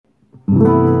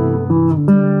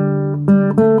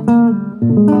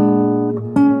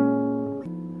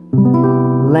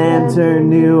Lantern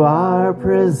Noir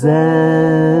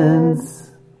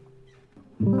presents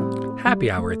Happy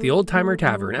Hour at the Old Timer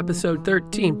Tavern, episode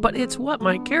 13, but it's what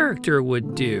my character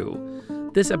would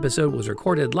do. This episode was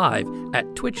recorded live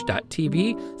at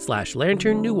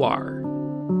twitch.tv/Lantern Noir.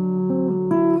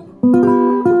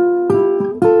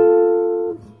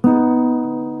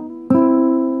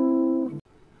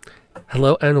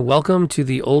 Hello and welcome to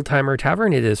the Old Timer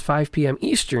Tavern. It is 5 p.m.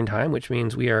 Eastern Time, which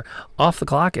means we are off the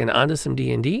clock and onto some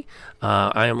D&D.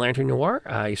 I am Lantern Noir.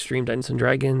 I stream Dungeons &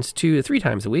 Dragons 2 to 3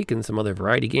 times a week and some other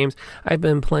variety games. I've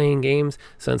been playing games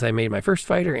since I made my first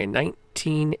fighter in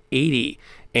 1980.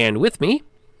 And with me...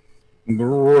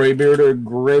 Graybeard of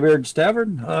Graybeard's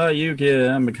Tavern.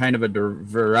 I'm kind of a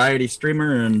variety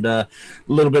streamer and a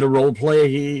little bit of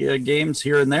role-play games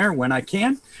here and there when I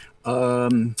can.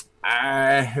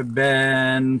 I have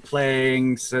been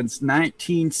playing since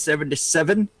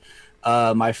 1977.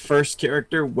 My first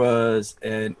character was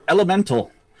an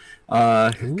elemental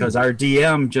because our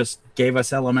DM just gave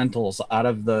us elementals out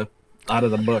of the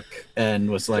book and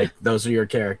was like, "Those are your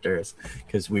characters,"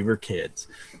 because we were kids.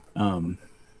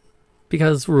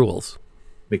 Because rules.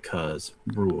 Because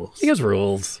rules. Because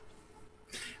rules.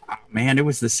 Man, it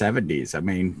was the 70s. I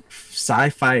mean,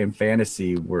 sci-fi and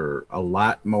fantasy were a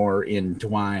lot more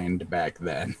entwined back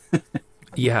then.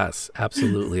 Yes,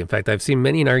 absolutely. In fact, I've seen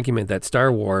many an argument that Star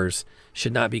Wars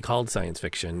should not be called science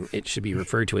fiction. It should be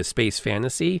referred to as space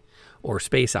fantasy or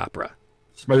space opera.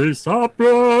 Space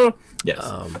opera! Yes.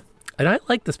 And I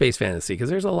like the space fantasy because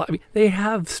there's a lot. I mean, they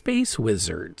have space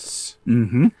wizards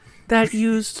that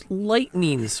use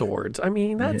lightning swords. I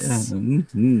mean, that's...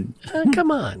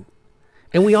 come on.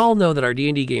 And we all know that our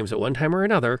D&D games at one time or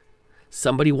another,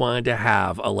 somebody wanted to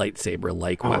have a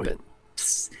lightsaber-like weapon.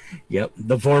 Yep.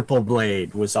 The Vorpal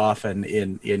blade was often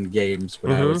in games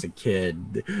when I was a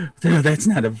kid. No, it's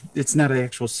not an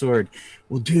actual sword.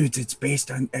 Well, dudes, it's based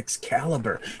on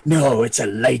Excalibur. No, it's a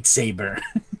lightsaber.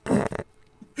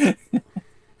 I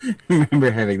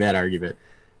remember having that argument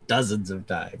dozens of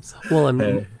times. Well,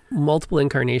 and multiple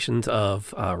incarnations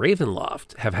of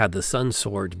Ravenloft have had the sun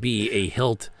sword be a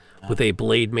hilt with a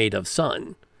blade made of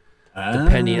sun,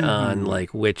 depending on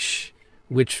like which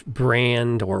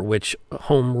brand or which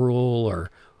home rule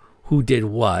or who did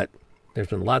what. There's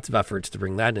been lots of efforts to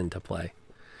bring that into play.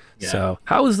 Yeah. So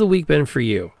how has the week been for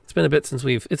you? It's been a bit since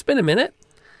it's been a minute.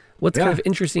 What kind of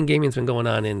interesting gaming's been going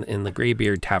on in the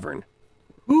Graybeard Tavern?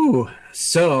 Ooh,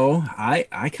 so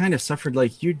I kind of suffered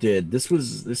like you did. This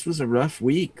was a rough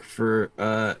week for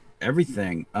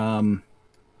everything.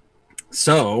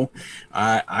 So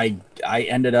I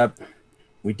ended up,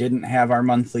 we didn't have our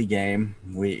monthly game,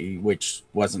 which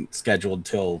wasn't scheduled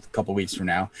till a couple weeks from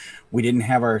now. We didn't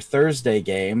have our Thursday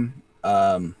game.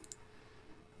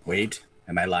 Wait,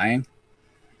 am I lying?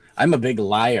 I'm a big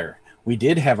liar. We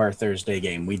did have our Thursday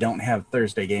game. We don't have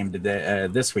Thursday game today,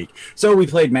 this week. So we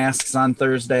played Masks on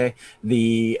Thursday.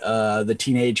 The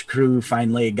teenage crew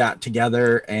finally got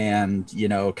together and,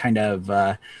 kind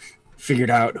of figured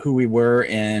out who we were,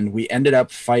 and we ended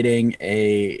up fighting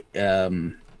a how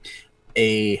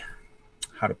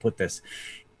to put this,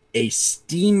 a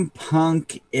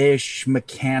steampunk-ish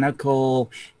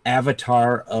mechanical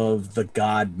avatar of the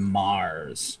god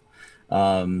Mars.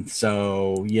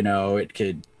 So it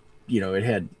could, it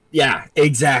had, yeah,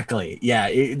 exactly,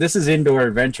 yeah. This is indoor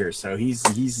adventure, so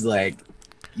he's like,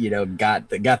 got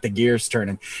the gears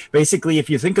turning. Basically, if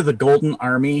you think of the Golden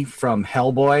Army from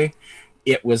Hellboy,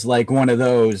 it was like one of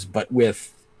those, but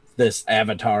with this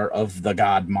avatar of the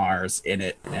god Mars in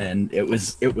it, and it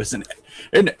was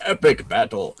an epic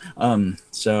battle.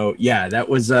 So yeah, that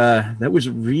was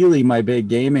really my big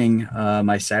gaming.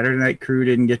 My Saturday night crew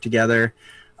didn't get together.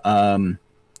 It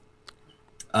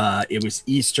was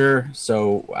Easter,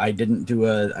 so I didn't do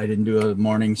a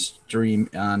morning stream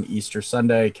on Easter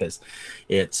Sunday because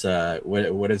it's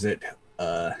what is it?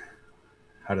 How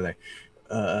do they?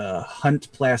 Hunt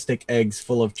plastic eggs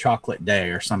full of chocolate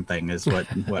day or something is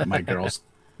what my girls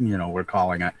were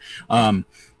calling it.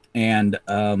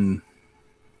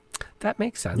 That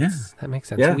makes sense. Yeah. That makes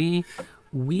sense. Yeah.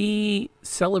 We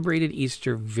celebrated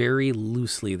Easter very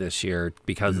loosely this year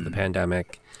because of the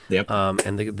pandemic. Yep.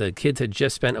 And the kids had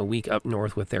just spent a week up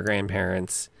north with their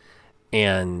grandparents,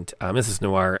 and Mrs.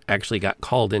 Noir actually got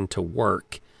called into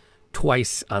work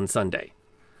twice on Sunday.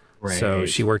 Right. So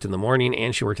she worked in the morning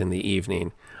and she worked in the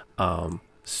evening.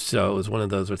 So it was one of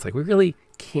those where it's like, we really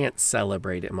can't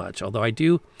celebrate it much. Although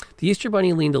the Easter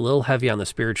Bunny leaned a little heavy on the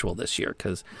spiritual this year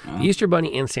because the Easter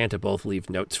Bunny and Santa both leave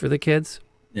notes for the kids.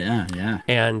 Yeah, yeah.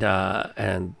 And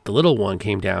the little one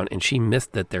came down and she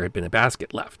missed that there had been a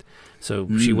basket left.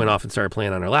 So she went off and started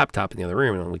playing on her laptop in the other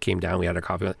room. And when we came down, we had our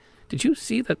coffee. did you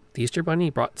see that the Easter Bunny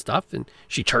brought stuff? And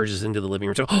she charges into the living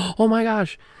room. So, oh my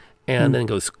gosh. And then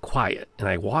goes quiet. And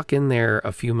I walk in there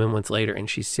a few moments later, and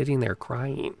she's sitting there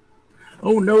crying.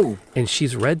 Oh, no. And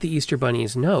she's read the Easter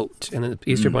Bunny's note. And the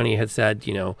Easter Bunny had said,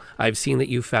 I've seen that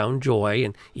you found joy,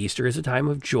 and Easter is a time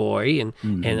of joy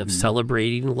and of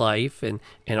celebrating life and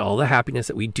all the happiness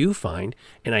that we do find.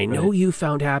 And I know you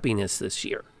found happiness this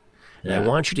year. And I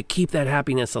want you to keep that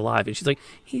happiness alive. And she's like,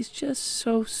 he's just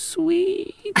so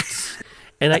sweet.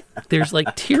 And there's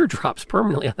like teardrops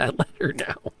permanently on that letter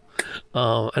now.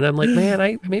 And I'm like,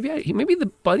 man, maybe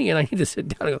the bunny and I need to sit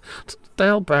down and go,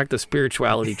 dial back the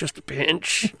spirituality just a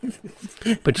pinch.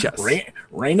 But yes.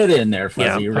 Rein it in there,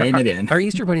 Fuzzy. Rein it in. Our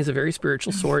Easter Bunny is a very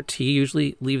spiritual sort. He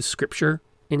usually leaves scripture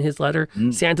in his letter.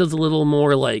 Santa's a little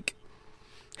more like,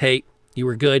 hey, you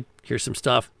were good. Here's some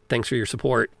stuff. Thanks for your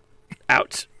support.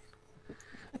 Out.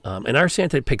 And our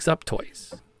Santa picks up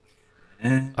toys.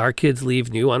 Our kids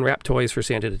leave new unwrapped toys for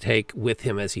Santa to take with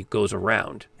him as he goes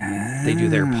around. They do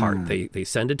their part. They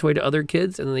send a toy to other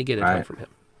kids, and then they get a toy from him.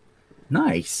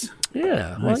 Nice.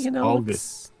 Yeah. Nice. Well,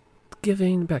 it's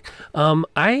giving back.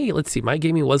 Let's see. My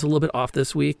gaming was a little bit off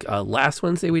this week. Last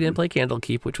Wednesday, we didn't play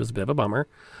Candlekeep, which was a bit of a bummer.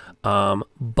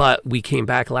 But we came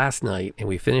back last night, and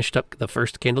we finished up the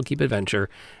first Candlekeep adventure,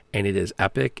 and it is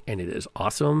epic, and it is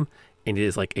awesome, and it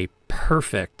is like a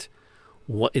perfect...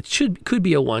 could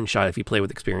be a one shot if you play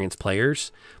with experienced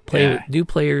players. Playing with new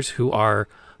players who are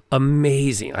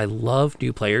amazing. I love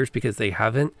new players because they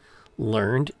haven't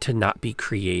learned to not be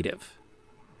creative.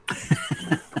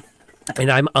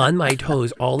 And I'm on my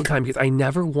toes all the time because I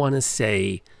never want to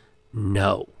say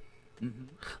no.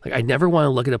 Like I never want to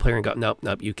look at a player and go,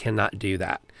 nope, you cannot do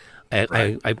that.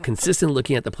 I'm consistent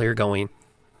looking at the player going,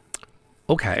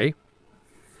 okay,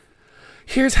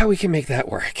 here's how we can make that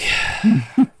work.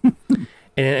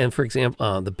 And for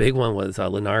example, the big one was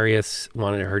Linarius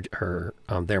wanted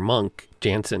their monk,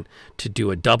 Jansen, to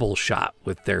do a double shot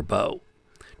with their bow.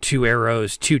 2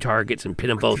 arrows, 2 targets, and pin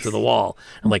them both to the wall.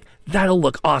 I'm like, that'll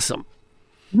look awesome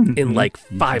in like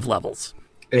 5 levels.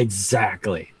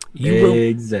 Exactly.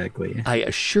 Exactly. I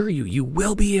assure you, you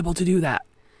will be able to do that.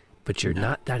 But you're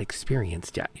not that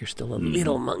experienced yet. You're still a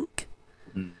little monk.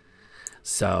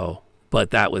 So...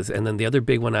 But that was, and then the other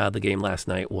big one out of the game last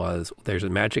night was there's a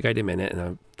magic item in it,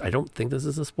 and I don't think this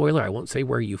is a spoiler. I won't say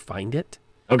where you find it.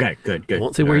 Okay, good. I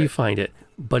won't say where you find it,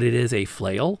 but it is a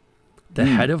flail, the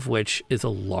head of which is a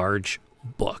large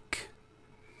book.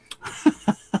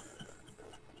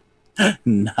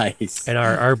 Nice. And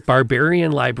our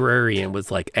barbarian librarian was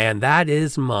like, and that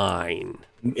is mine.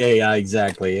 Yeah,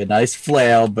 exactly. A nice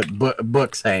flail, but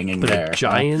books hanging there. A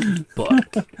giant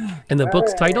book. And the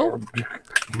book's title?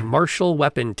 Martial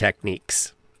Weapon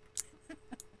Techniques.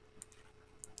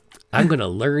 I'm going to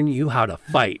learn you how to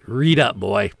fight. Read up,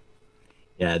 boy.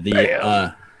 Yeah,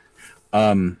 the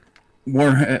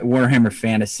Warhammer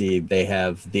Fantasy, they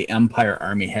have the Empire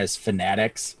Army has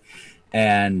fanatics,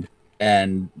 and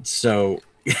so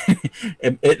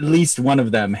at least one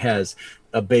of them has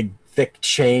a big thick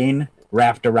chain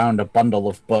wrapped around a bundle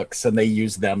of books, and they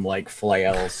use them like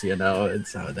flails, and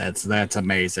so that's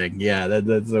amazing. Yeah,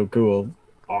 that's so cool.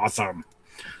 Awesome.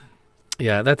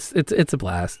 Yeah, it's a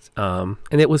blast. And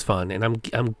it was fun, and I'm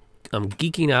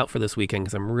geeking out for this weekend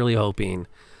because I'm really hoping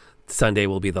Sunday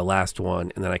will be the last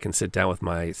one, and then I can sit down with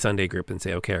my Sunday group and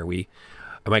say, okay,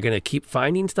 am I going to keep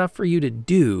finding stuff for you to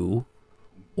do,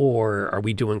 or are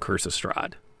we doing Curse of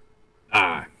Strahd?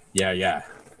 Yeah.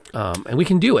 And we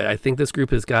can do it. I think this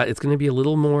group it's going to be a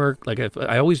little more, like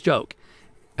I always joke,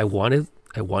 I wanted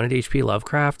HP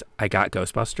Lovecraft. I got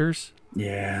Ghostbusters.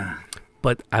 Yeah.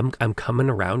 But I'm coming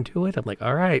around to it. I'm like,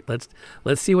 all right,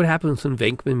 let's see what happens when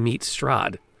Venkman meets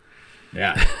Strahd.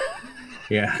 Yeah.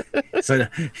 Yeah. So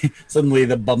suddenly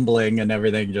the bumbling and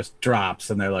everything just drops,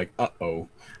 and they're like, uh-oh.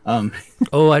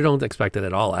 I don't expect it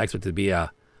at all. I expect it to be all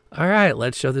right,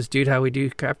 let's show this dude how we do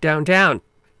crap downtown.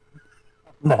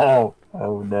 No.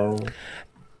 Oh, no.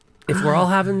 If we're all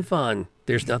having fun,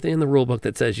 there's nothing in the rule book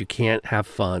that says you can't have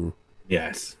fun.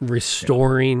 Yes.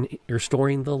 Restoring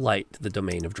the light to the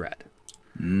domain of dread.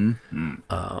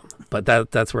 But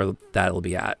that's where that'll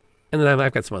be at. And then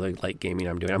I've got some other light gaming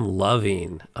I'm doing. I'm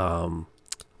loving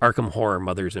Arkham Horror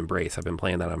Mother's Embrace. I've been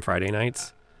playing that on Friday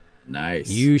nights. Nice.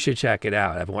 You should check it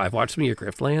out. I've watched some of your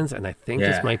Griftlands, and I think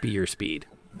this might be your speed.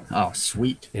 Oh,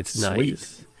 sweet. It's sweet.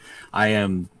 Nice. I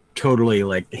am totally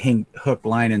like hook,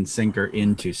 line, and sinker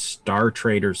into Star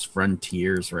Traders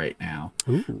Frontiers right now.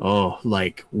 Ooh. Oh,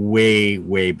 like way,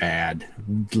 way bad.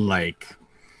 Like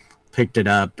picked it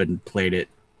up and played it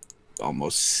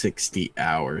almost 60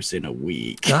 hours in a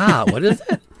week. What is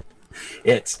it?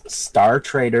 It's Star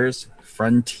Traders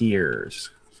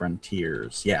Frontiers.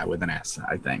 Frontiers. Yeah, with an S,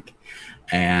 I think.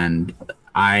 And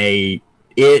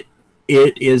it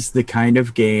is the kind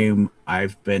of game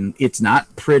it's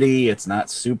not pretty, it's not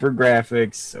super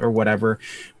graphics or whatever,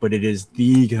 but it is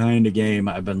the kind of game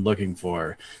I've been looking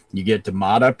for. You get to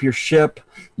mod up your ship,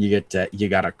 you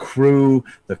got a crew,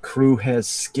 the crew has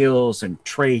skills and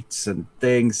traits and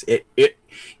things.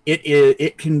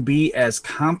 It can be as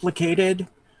complicated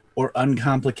or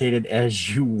uncomplicated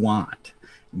as you want,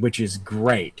 which is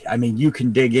great. I mean, you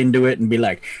can dig into it and be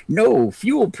like, no,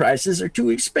 fuel prices are too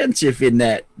expensive in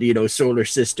that, solar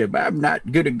system. I'm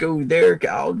not going to go there.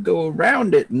 I'll go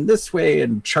around it in this way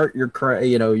and chart your plot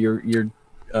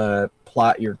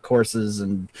your courses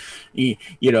and,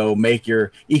 make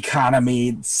your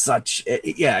economy such.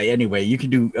 Yeah, anyway, you can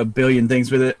do a billion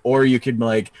things with it, or you could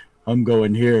like, I'm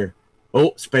going here.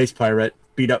 Oh, space pirate,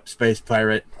 beat up space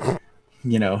pirate,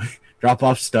 drop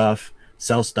off stuff,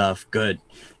 sell stuff, good.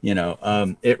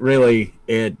 I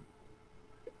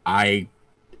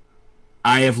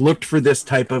have looked for this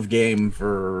type of game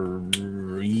for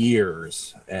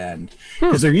years, and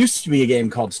because there used to be a game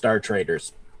called Star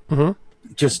Traders,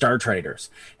 just Star Traders,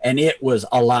 and it was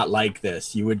a lot like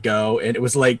this. You would go, and it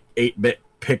was like 8-bit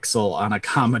pixel on a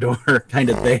Commodore kind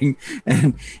of thing,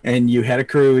 and you had a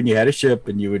crew and you had a ship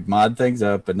and you would mod things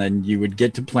up, and then you would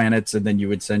get to planets, and then you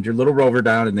would send your little rover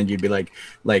down, and then you'd be like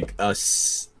a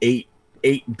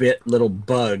 8-bit little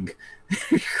bug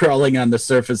crawling on the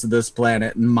surface of this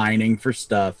planet and mining for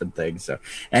stuff and things. So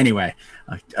anyway,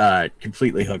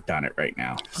 completely hooked on it right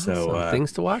now. So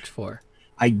things to watch for.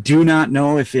 I do not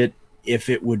know if it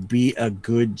would be a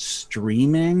good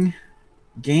streaming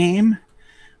game.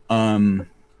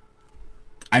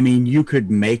 I mean, you could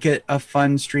make it a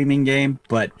fun streaming game,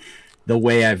 but the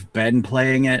way I've been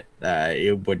playing it,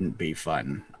 it wouldn't be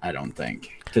fun, I don't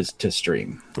think, to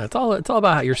stream. It's all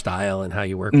about your style and how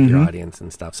you work with your audience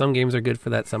and stuff. Some games are good for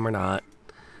that, some are not.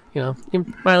 Your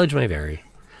mileage may vary.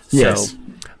 Yes. So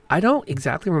I don't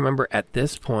exactly remember at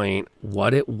this point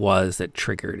what it was that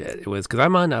triggered it. It was because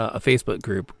I'm on a Facebook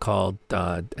group called,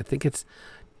 I think it's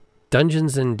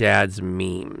Dungeons and Dads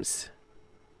Memes.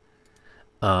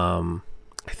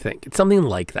 I think it's something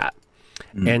like that.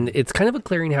 And it's kind of a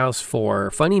clearinghouse for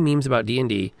funny memes about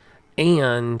D&D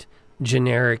and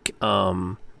generic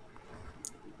like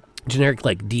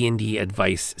D&D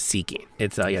advice seeking.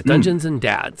 It's Dungeons and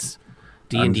Dads.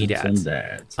 D&D Dads.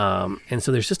 And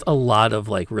so there's just a lot of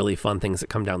like really fun things that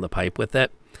come down the pipe with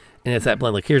it. And it's that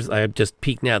blend. Like I just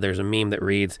peeked now. There's a meme that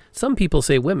reads, "Some people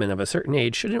say women of a certain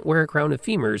age shouldn't wear a crown of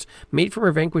femurs made from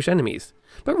her vanquished enemies.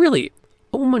 But really,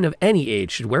 a woman of any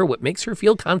age should wear what makes her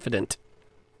feel confident."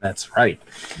 That's right.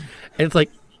 And it's like,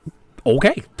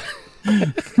 okay.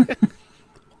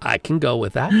 I can go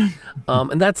with that.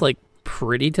 And that's like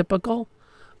pretty typical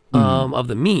of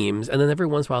the memes. And then every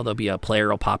once in a while there'll be a player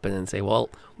will pop in and say,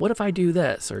 well, what if I do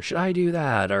this? Or should I do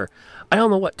that? Or I don't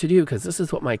know what to do because this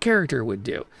is what my character would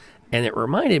do. And it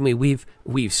reminded me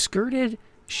we've skirted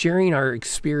sharing our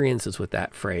experiences with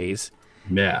that phrase.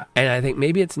 Yeah. And I think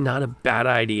maybe it's not a bad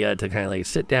idea to kind of like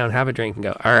sit down, have a drink, and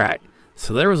go, all right,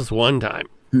 so there was this one time.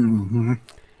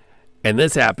 And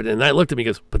this happened. And I looked at me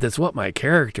and goes, but that's what my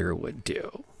character would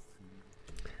do.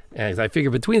 And I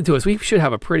figured between the two of us, we should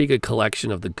have a pretty good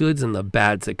collection of the goods and the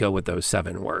bads that go with those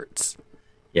 7 words.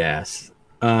 Yes.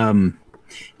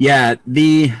 Yeah,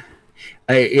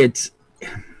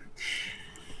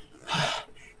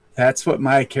 that's what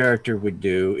my character would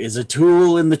do, is a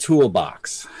tool in the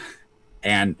toolbox.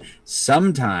 And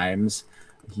sometimes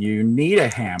you need a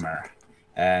hammer,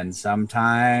 and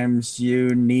sometimes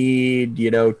you need,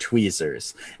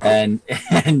 tweezers, and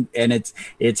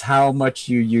it's how much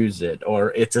you use it,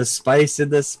 or it's a spice in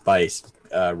the spice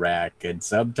rack, and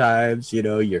sometimes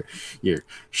you're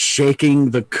shaking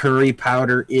the curry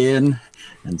powder in,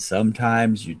 and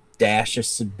sometimes you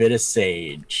dash a bit of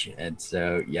sage, and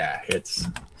so yeah, it's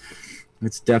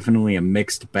definitely a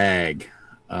mixed bag.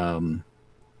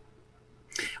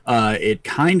 It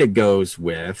kind of goes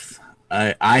with,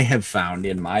 I have found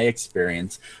in my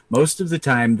experience, most of the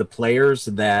time the players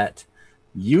that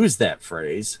use that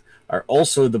phrase are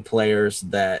also the players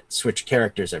that switch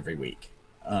characters every week.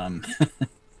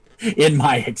 In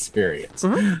my experience.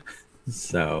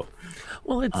 So,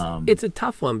 well, it's a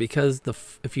tough one because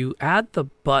if you add the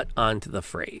 "but" onto the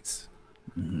phrase,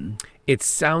 it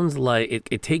sounds like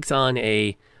it takes on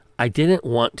I didn't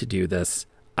want to do this,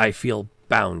 I feel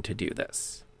bound to do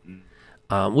this.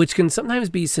 Which can sometimes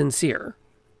be sincere.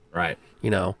 Right.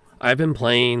 I've been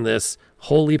playing this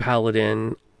holy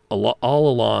paladin all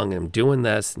along, and I'm doing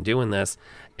this,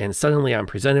 and suddenly I'm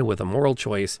presented with a moral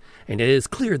choice, and it is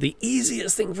clear the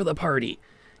easiest thing for the party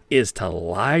is to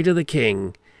lie to the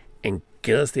king and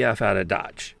get us the F out of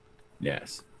Dodge.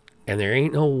 Yes. And there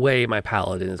ain't no way my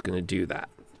paladin is going to do that.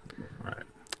 Right.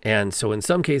 And so in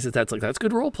some cases, that's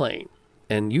good role playing.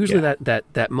 And usually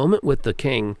that moment with the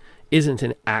king isn't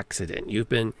an accident. You've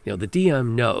been, the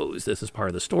DM knows this is part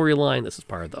of the storyline. This is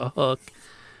part of the hook.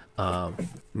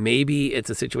 Maybe it's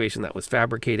a situation that was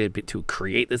fabricated to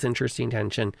create this interesting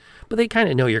tension, but they kind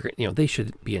of know they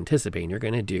should be anticipating you're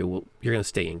going to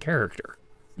stay in character.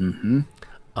 Mm-hmm.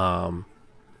 And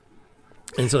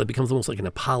so it becomes almost like an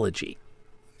apology.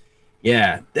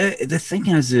 Yeah. The thing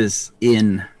is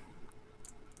in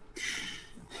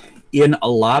a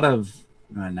lot of,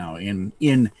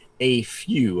 in a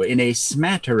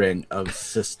smattering of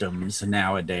systems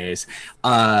nowadays,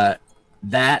 they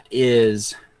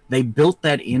built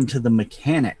that into the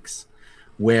mechanics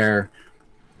where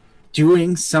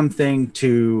doing something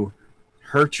to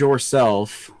hurt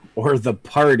yourself or the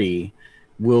party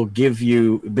will give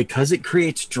you, because it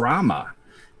creates drama.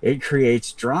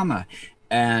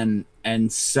 And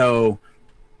so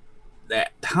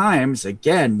at times,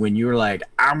 again, when you're like,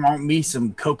 I want me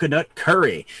some coconut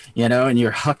curry, and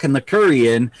you're hucking the curry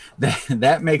in,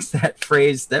 that makes that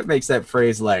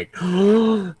phrase like,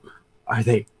 oh, are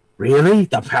they really?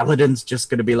 The paladin's just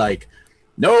going to be like,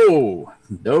 no,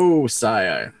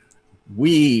 sire.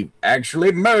 We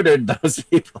actually murdered those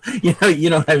people. You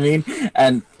know what I mean?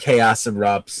 And chaos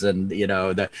erupts, and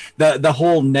the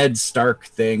whole Ned Stark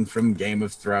thing from Game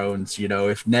of Thrones.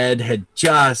 If Ned had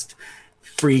just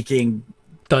freaking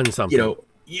done something, done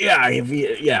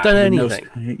anything,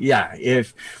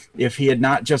 if he had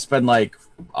not just been like,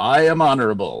 I am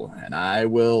honorable and I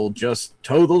will just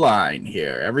toe the line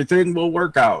here, everything will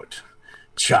work out.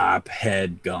 Chop,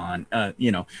 head gone.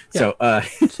 So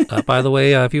by the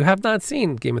way, if you have not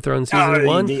seen Game of Thrones season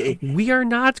 1, we are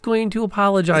not going to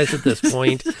apologize at this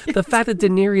point. The fact that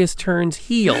Daenerys turns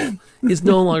heel is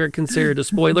no longer considered a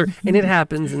spoiler, and it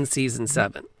happens in season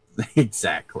 7.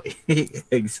 Exactly.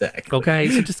 Okay,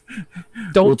 so just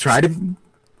don't.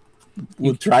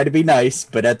 We'll try to be nice,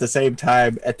 but at the same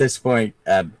time, at this point,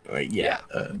 Well,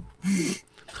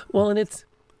 and it's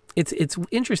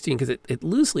interesting because it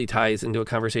loosely ties into a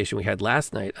conversation we had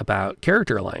last night about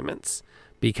character alignments,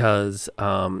 because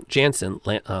Jansen,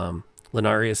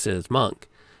 Lenarius's monk,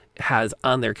 has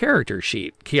on their character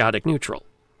sheet chaotic neutral,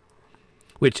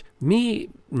 which me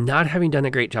not having done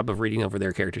a great job of reading over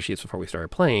their character sheets before we started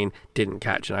playing didn't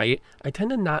catch. And I tend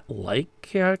to not like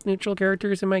chaotic neutral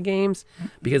characters in my games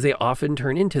because they often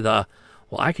turn into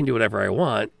I can do whatever I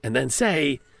want and then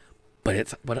say, but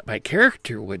it's what my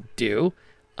character would do.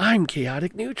 I'm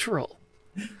chaotic neutral.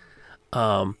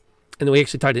 And then we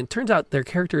actually talked, it turns out their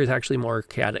character is actually more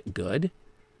chaotic good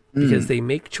because they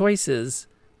make choices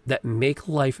that make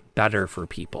life better for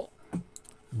people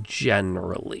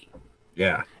generally.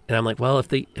 Yeah. And I'm like, well, if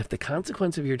the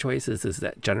consequence of your choices is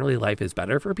that generally life is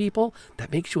better for people,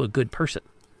 that makes you a good person.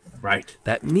 Right.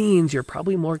 That means you're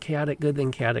probably more chaotic good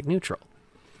than chaotic neutral.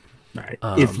 Right.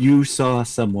 If you saw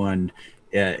someone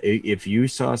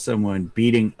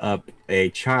beating up a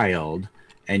child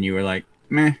and you were like,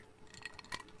 meh,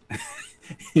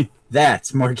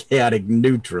 that's more chaotic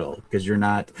neutral, because you're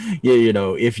not,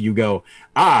 if you go,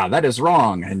 that is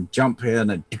wrong, and jump in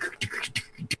and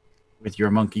with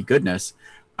your monkey goodness,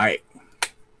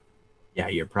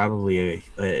 you're probably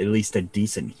at least a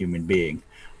decent human being.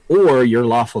 Or you're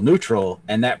lawful neutral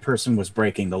and that person was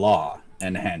breaking the law,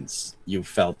 and hence you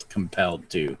felt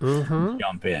compelled to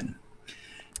jump in.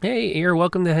 Hey, you're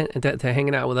welcome to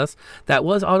hanging out with us. That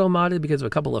was auto-modded because of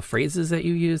a couple of phrases that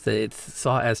you used that it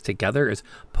saw as together as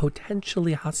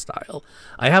potentially hostile.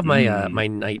 I have my my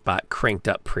Nightbot cranked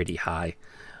up pretty high,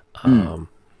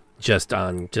 just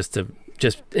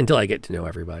until I get to know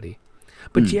everybody.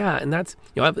 But yeah, and that's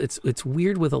it's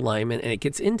weird with alignment, and it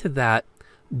gets into that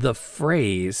the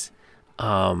phrase,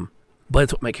 but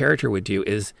it's what my character would do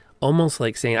is almost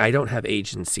like saying I don't have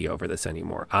agency over this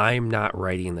anymore. I'm not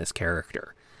writing this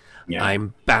character. Yeah.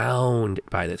 I'm bound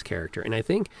by this character. And I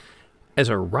think as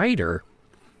a writer,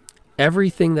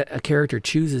 everything that a character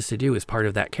chooses to do is part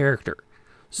of that character.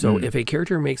 So if a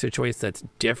character makes a choice that's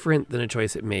different than a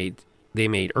choice they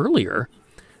made earlier,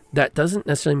 that doesn't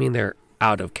necessarily mean they're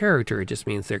out of character. It just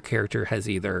means their character has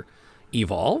either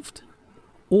evolved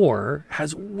or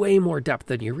has way more depth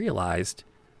than you realized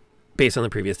based on the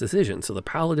previous decision. So the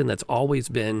paladin that's always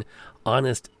been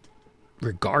honest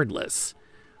regardless,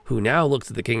 who now looks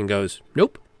at the king and goes,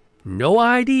 nope, no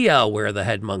idea where the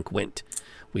head monk went.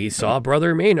 We saw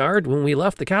Brother Maynard when we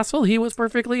left the castle. He was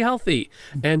perfectly healthy.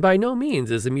 And by no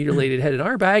means is the mutilated head in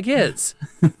our bag his.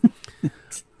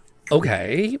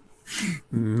 Okay,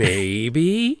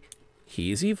 maybe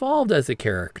he's evolved as a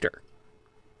character.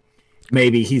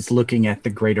 maybe he's looking at the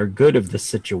greater good of the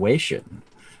situation.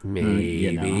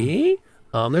 You know. Maybe.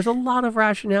 There's a lot of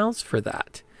rationales for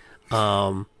that.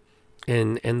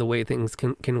 And the way things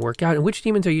can work out. And which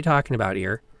demons are you talking about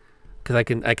here? Because I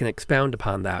can expound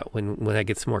upon that when I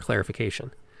get some more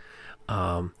clarification.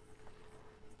 And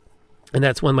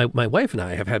that's when my wife and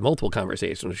I have had multiple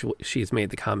conversations. She's made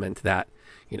the comment that,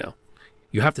 you know,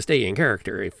 you have to stay in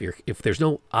character. If there's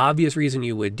no obvious reason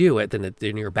you would do it,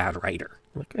 then you're a bad writer.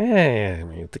 I'm like,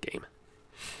 it's a game.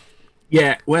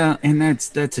 Yeah, well, and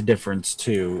that's a difference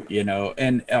too, you know,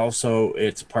 and also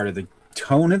it's part of the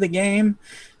tone of the game.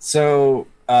 So,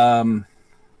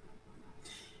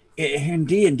 in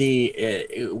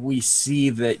D&D, we see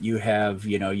that you have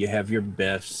your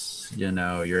biffs, you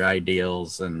know, your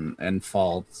ideals and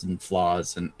faults and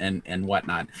flaws and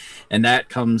whatnot, and that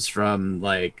comes from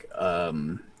like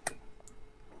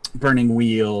Burning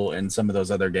Wheel and some of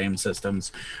those other game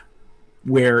systems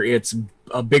where it's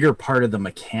a bigger part of the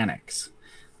mechanics.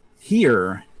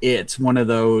 Here, it's one of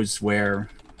those where,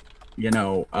 you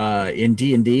know, in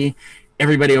D&D,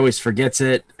 everybody always forgets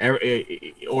it,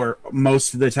 or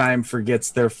most of the time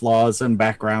forgets their flaws and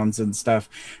backgrounds and stuff.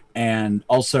 And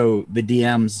also, the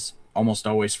DMs almost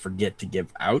always forget to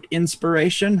give out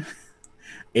inspiration.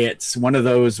 It's one of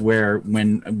those where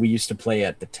when we used to play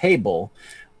at the table,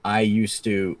 I used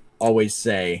to always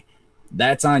say,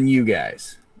 that's on you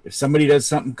guys. If somebody does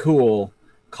something cool,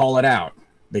 call it out,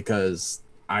 because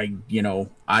I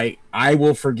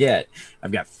will forget.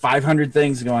 I've got 500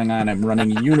 things going on. I'm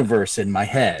running a universe in my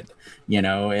head, you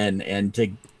know, and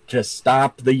to just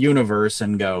stop the universe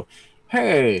and go,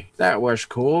 hey, that was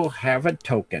cool. Have a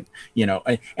token, you know.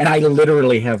 And I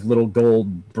literally have little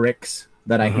gold bricks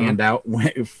that I hand out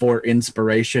for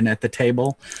inspiration at the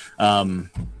table,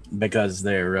 because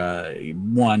they're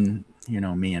one, you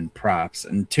know, me and props,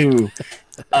 and two,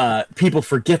 people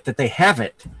forget that they have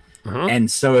it. And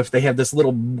so if they have this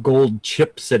little gold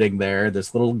chip sitting there,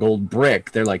 this little gold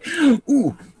brick, they're like,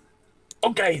 ooh,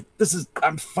 okay,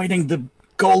 I'm fighting the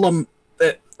golem.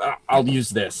 I'll use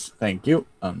this. Thank you.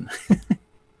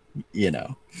 You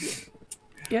know.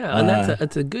 Yeah, and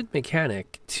that's a good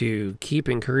mechanic to keep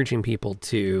encouraging people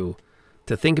to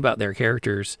think about their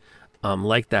characters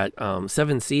like that.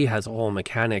 7C has a whole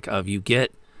mechanic of you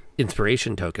get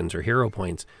inspiration tokens or hero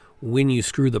points when you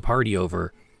screw the party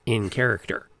over in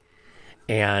character.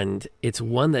 And it's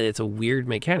a weird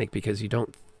mechanic because you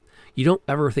don't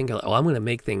ever think, oh, I'm going to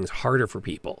make things harder for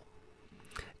people.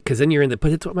 Because then you're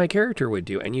but it's what my character would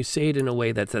do. And you say it in a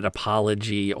way that's an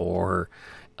apology or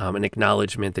an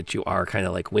acknowledgement that you are kind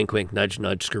of like wink, wink, nudge,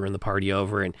 nudge, screwing the party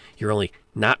over. And you're only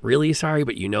not really sorry,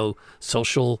 but you know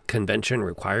social convention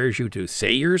requires you to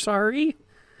say you're sorry.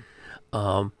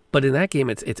 But in that game,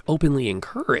 it's openly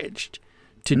encouraged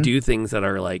to do things that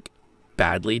are like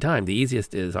badly timed. The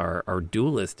easiest is our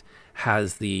duelist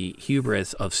has the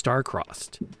hubris of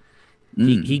star-crossed.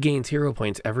 He gains hero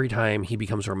points every time he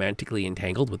becomes romantically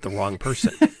entangled with the wrong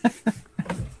person.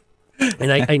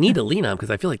 And I need to lean on him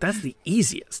because I feel like that's the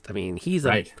easiest. I mean, he's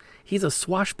a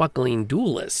swashbuckling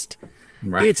duelist.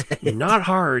 Right. It's not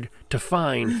hard to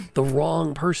find the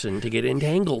wrong person to get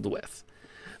entangled with.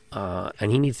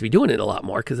 And he needs to be doing it a lot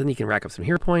more because then he can rack up some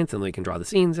hero points and then we can draw the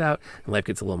scenes out and life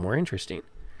gets a little more interesting.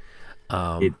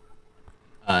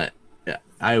 I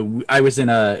was in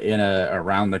a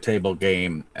around the table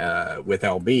game with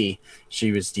LB.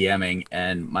 She was DMing,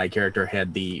 and my character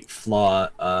had the flaw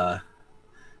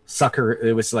sucker.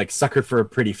 It was like sucker for a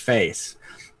pretty face,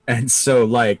 and so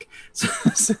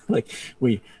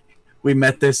we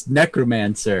met this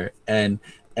necromancer, and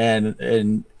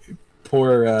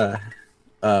poor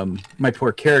my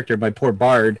poor character, my poor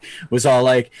bard, was all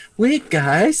like, "Wait,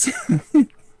 guys."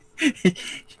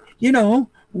 You know,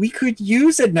 we could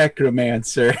use a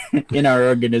necromancer in our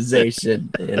organization,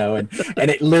 you know, and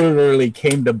it literally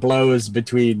came to blows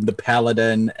between the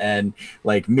paladin and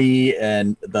like me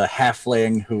and the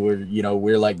halfling who were, you know,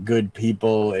 we're like good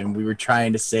people and we were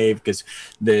trying to save because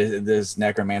this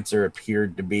necromancer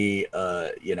appeared to be,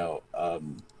 to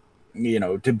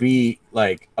be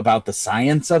like about the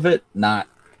science of it, not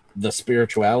the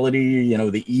spirituality, you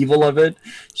know, the evil of it.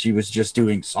 She was just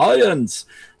doing science.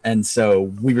 And so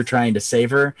we were trying to save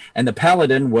her. And the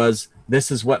paladin was, this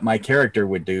is what my character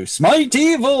would do. Smite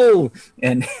evil!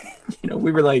 And, you know,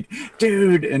 we were like,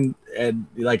 dude. And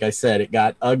like I said, it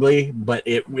got ugly, but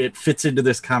it fits into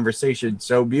this conversation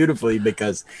so beautifully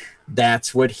because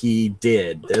that's what he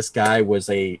did. This guy was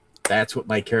that's what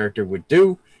my character would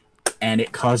do. And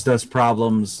it caused us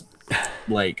problems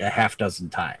like a half dozen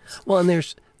times. Well, and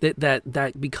there's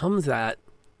that becomes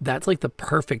that's like the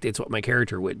perfect, it's what my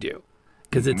character would do.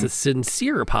 because it's a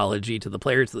sincere apology to the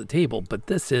players at the table. But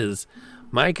this is,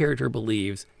 my character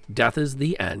believes death is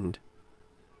the end.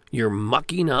 You're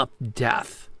mucking up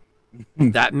death.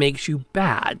 That makes you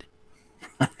bad.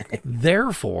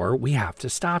 Therefore, we have to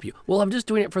stop you. Well, I'm just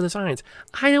doing it for the science.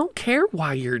 I don't care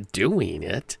why you're doing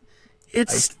it.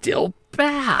 It's still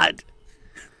bad.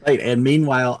 Right. And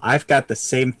meanwhile, I've got the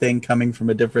same thing coming from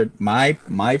a different, my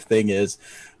thing is,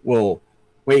 well,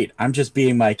 wait, I'm just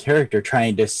being my character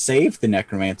trying to save the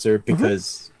necromancer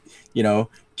because, you know,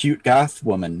 cute goth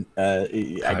woman.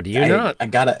 How do you not? I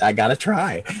gotta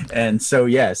try. And so,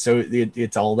 yeah, so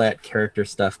it's all that character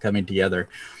stuff coming together.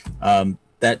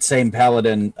 That same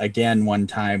paladin, again, one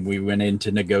time we went in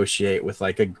to negotiate with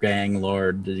like a gang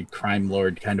lord, a crime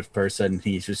lord kind of person.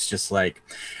 He was just like,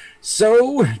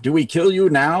 so do we kill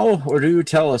you now or do you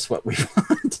tell us what we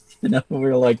want? You know,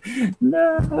 we're like,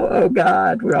 no, oh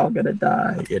God, we're all gonna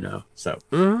die. You know, so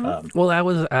well, that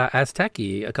was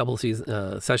Azteki a couple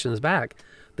of sessions back.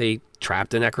 They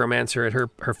trapped a necromancer at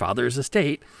her father's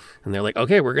estate, and they're like,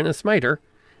 okay, we're gonna smite her.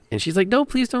 And she's like, no,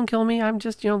 please don't kill me. I'm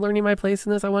just, learning my place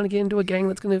in this. I want to get into a gang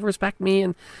that's going to respect me.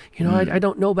 And, I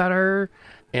don't know about her.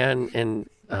 And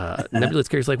Nebula's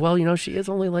character's like, well, she is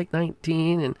only like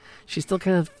 19 and she's still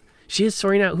she is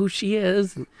sorting out who she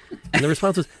is. And the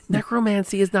response was,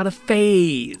 necromancy is not a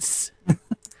phase.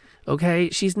 Okay?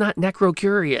 She's not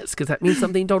necro-curious because that means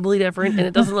something totally different and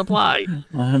it doesn't apply.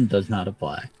 Does not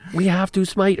apply. We have to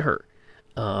smite her.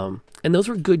 And those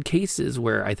were good cases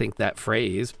where I think that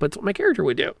phrase, but it's what my character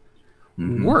would do,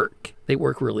 work. They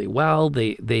work really well.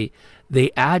 They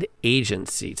add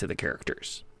agency to the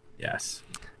characters. Yes.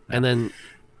 And then,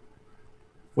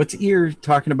 what's Ear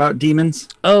talking about demons?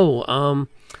 Oh,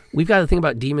 we've got to think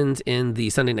about demons in the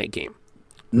Sunday night game,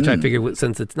 which I figured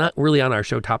since it's not really on our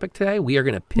show topic today, we are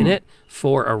going to pin it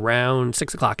for around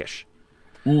 6 o'clock-ish.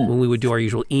 When we would do our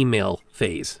usual email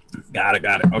phase. Got it.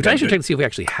 Okay, which I should check to see if we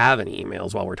actually have any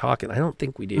emails while we're talking. I don't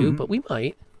think we do, but we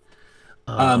might.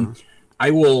 I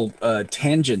will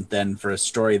tangent then for a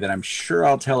story that I'm sure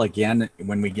I'll tell again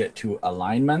when we get to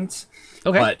alignments.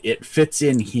 Okay. But it fits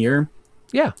in here.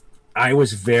 Yeah. I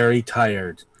was very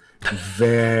tired.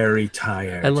 Very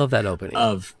tired. I love that opening.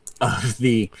 Of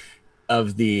the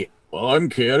well, I'm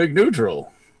chaotic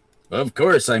neutral. Of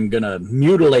course, I'm going to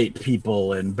mutilate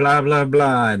people and blah, blah,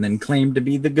 blah, and then claim to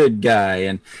be the good guy.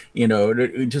 And,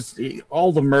 just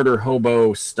all the murder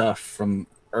hobo stuff from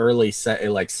early,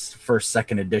 first,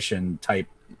 second edition type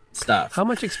stuff. How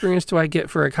much experience do I get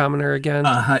for a commoner again?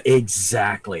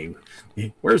 Exactly.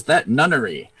 Where's that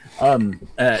nunnery? Yeah,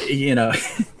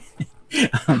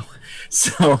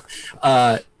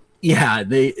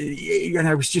 and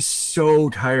I was just so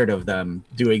tired of them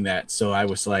doing that. So I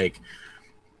was like,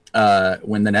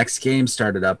 when the next game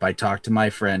started up, I talked to my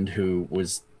friend who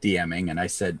was DMing and I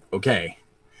said, okay,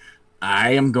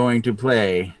 I am going to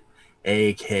play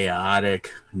a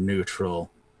chaotic neutral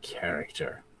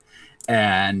character.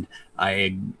 And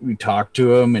we talked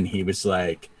to him and he was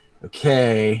like,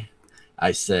 okay.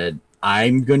 I said,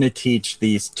 I'm going to teach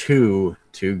these two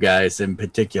guys in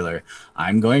particular.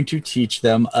 I'm going to teach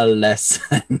them a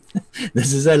lesson.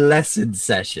 This is a lesson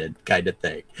session kind of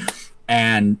thing.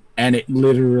 And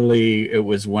it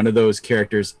was one of those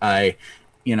characters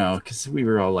because we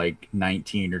were all like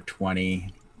 19 or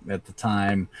 20 at the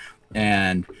time.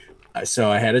 And so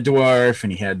I had a dwarf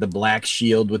and he had the black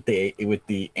shield with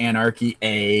the Anarchy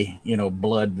A,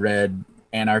 blood red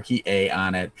Anarchy A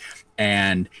on it.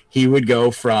 And he would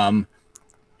go from,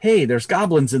 hey, there's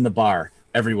goblins in the bar.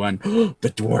 Everyone, the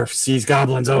dwarf sees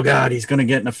goblins. Oh God, he's going to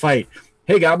get in a fight.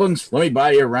 Hey goblins, let me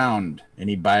buy you a round. And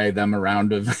he'd buy them a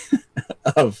round of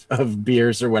of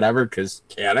beers or whatever, because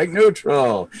chaotic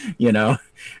neutral,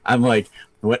 I'm like,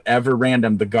 whatever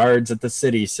random. The guards at the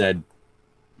city said,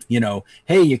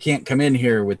 hey, you can't come in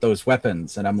here with those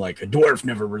weapons. And I'm like, a dwarf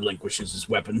never relinquishes his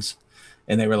weapons.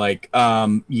 And they were like,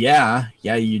 yeah,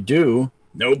 you do.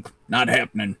 Nope, not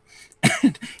happening.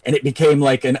 And it became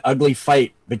like an ugly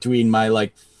fight between my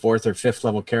like 4th or 5th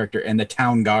level character and the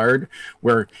town guard,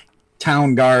 where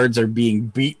town guards are being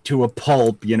beat to a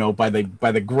pulp, by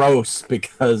the gross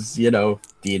because,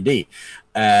 D&D.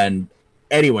 And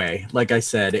anyway, like I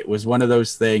said, it was one of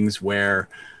those things where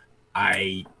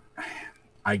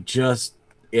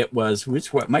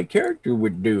it's what my character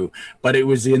would do, but it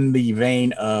was in the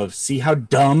vein of, see how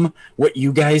dumb what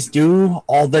you guys do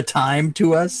all the time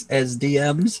to us as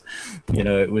DMs.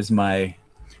 It was my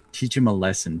teach him a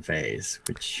lesson phase,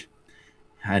 which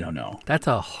I don't know. That's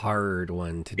a hard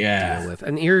one to deal with.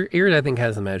 And Ear, I think,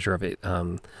 has a measure of it.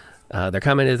 Their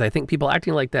comment is, I think people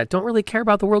acting like that don't really care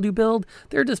about the world you build.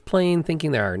 They're just playing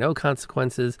thinking there are no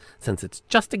consequences since it's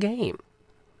just a game.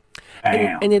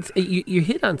 Bam. And it's you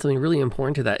hit on something really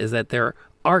important to that, is that there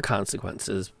are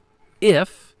consequences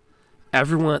if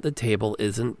everyone at the table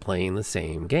isn't playing the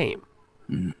same game.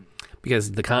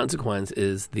 Because the consequence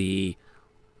is the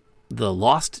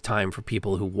lost time for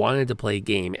people who wanted to play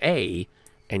game A,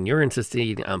 and you're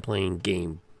insisting on playing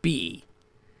game B.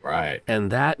 Right.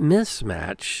 And that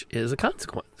mismatch is a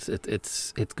consequence.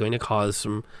 It's going to cause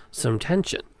some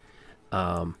tension.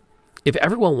 If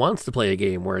everyone wants to play a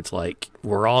game where it's like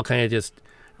we're all kind of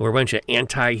we're a bunch of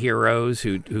anti-heroes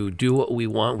who do what we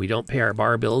want. We don't pay our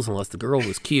bar bills unless the girl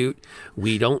was cute.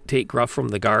 We don't take gruff from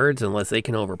the guards unless they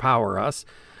can overpower us.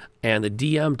 And the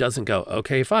DM doesn't go,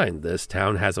 okay, fine, this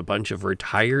town has a bunch of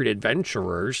retired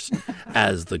adventurers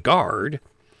as the guard,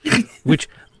 which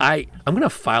I'm going to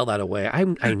file that away.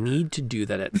 I need to do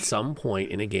that at some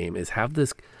point in a game, is have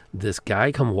this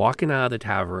guy come walking out of the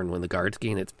tavern when the guard's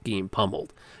getting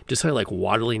pummeled. Just kind of like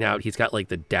waddling out. He's got like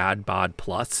the dad bod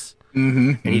plus,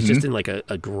 and he's just in like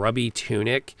a grubby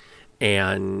tunic,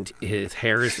 and his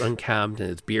hair is unkempt and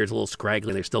his beard's a little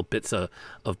scraggly. There's still bits of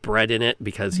bread in it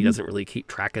because he doesn't really keep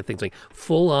track of things, like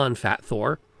full on Fat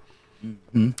Thor.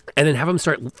 And then have him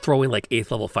start throwing like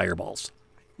 8th level fireballs.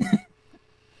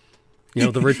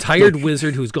 The retired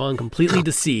wizard who's gone completely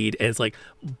to seed, and it's like,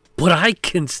 but I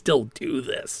can still do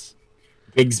this.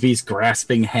 Bigsby's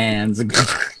grasping hands.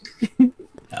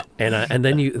 And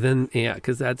then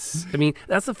because that's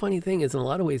the funny thing is, in a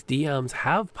lot of ways DMs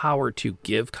have power to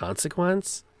give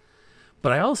consequence,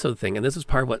 but I also think, and this is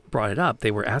part of what brought it up,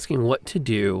 they were asking what to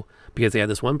do because they had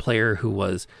this one player who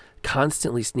was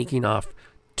constantly sneaking off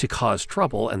to cause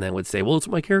trouble and then would say, well, it's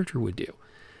what my character would do,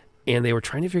 and they were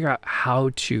trying to figure out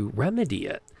how to remedy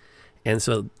it. And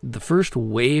so the first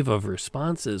wave of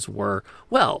responses were,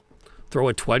 well, throw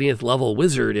a 20th level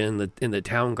wizard in the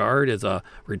town guard as a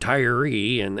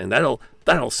retiree, and that'll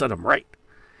set him right.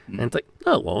 And it's like,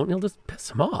 no, it won't. You'll just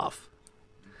piss him off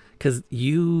because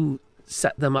you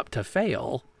set them up to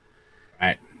fail.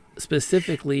 Right.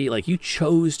 Specifically, like, you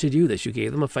chose to do this. You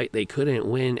gave them a fight they couldn't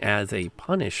win as a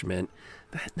punishment.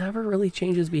 That never really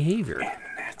changes behavior. And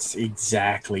that's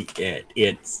exactly it.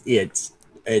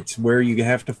 It's where you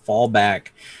have to fall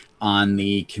back on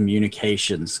the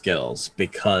communication skills,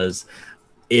 because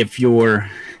if you're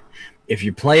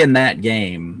playing that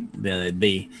game,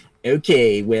 the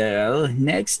okay, well,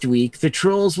 next week the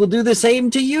trolls will do the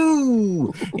same to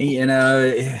you,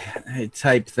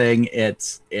 type thing.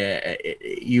 It's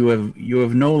you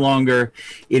have no longer.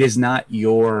 It is not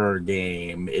your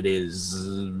game. It is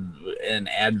an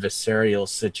adversarial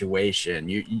situation.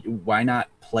 Why not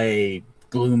play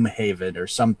Gloomhaven or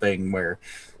something where,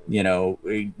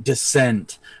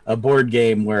 Descent, a board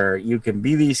game where you can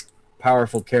be these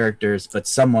powerful characters, but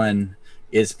someone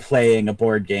is playing a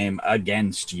board game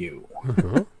against you.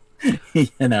 Well,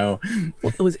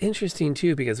 it was interesting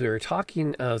too, because we were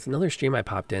talking, it was another stream I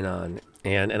popped in on,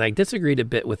 and I disagreed a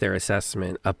bit with their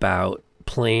assessment about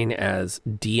playing as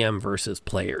DM versus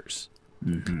players.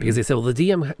 Because they said, well, the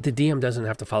DM doesn't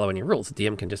have to follow any rules. The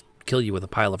DM can just kill you with a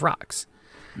pile of rocks.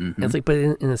 And it's like, but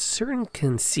in a certain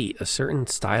conceit, a certain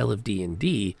style of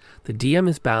D&D, the DM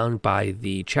is bound by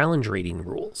the challenge rating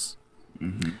rules.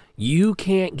 You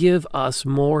can't give us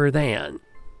more than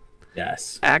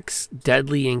X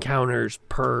deadly encounters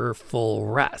per full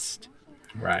rest.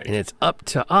 Right. And it's up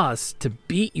to us to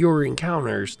beat your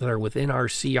encounters that are within our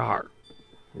CR.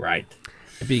 Right.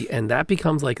 And that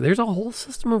becomes like, there's a whole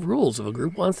system of rules. If a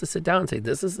group wants to sit down and say,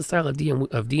 this is the style of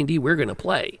D&D we're going to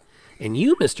play, and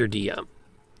you, Mr. DM,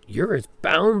 you're as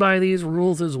bound by these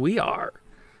rules as we are.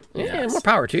 And more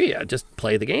power to you. Just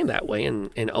play the game that way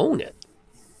and own it.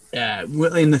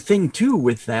 Well, and the thing too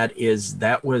with that is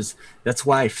that's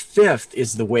why 5th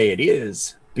is the way it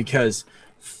is, because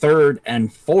 3rd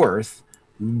and 4th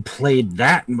played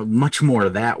that much more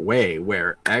that way,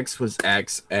 where X was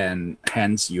X, and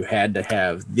hence you had to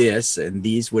have this, and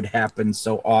these would happen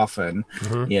so often,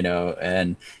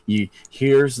 and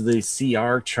here's the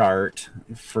CR chart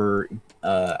for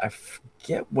I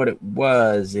forget what it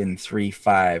was in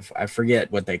 3.5. I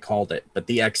forget what they called it, but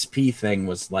the XP thing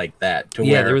was like that.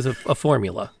 There was a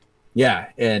formula. Yeah,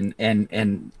 and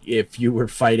if you were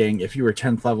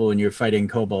 10th level and you were fighting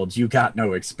kobolds, you got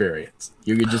no experience.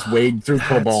 You could just wade through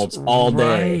kobolds all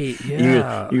day.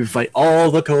 Yeah. You fight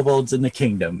all the kobolds in the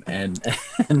kingdom, and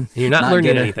you're not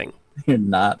learning anything. You're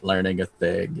not learning a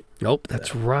thing. Nope,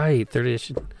 that's right.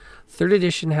 Third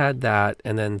edition had that,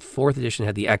 and then 4th edition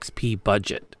had the XP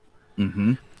budget.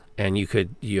 And you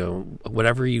could,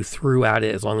 whatever you threw at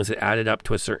it, as long as it added up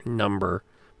to a certain number,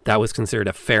 that was considered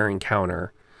a fair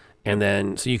encounter. And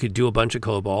then, so you could do a bunch of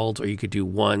kobolds, or you could do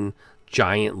one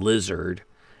giant lizard,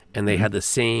 and they had the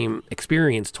same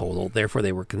experience total. Therefore,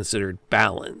 they were considered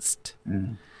balanced.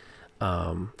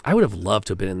 I would have loved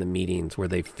to have been in the meetings where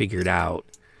they figured out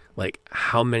like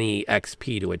how many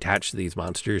XP to attach to these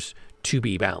monsters to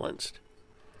be balanced.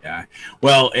 Yeah.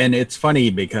 Well, and it's funny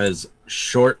because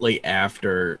shortly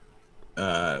after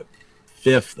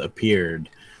Fifth appeared,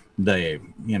 they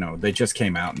just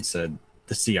came out and said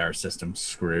the CR system's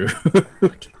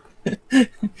screwed.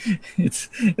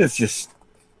 it's just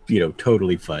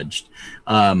totally fudged.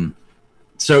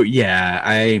 So yeah,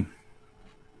 I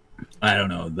don't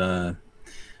know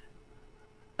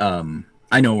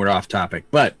I know we're off topic,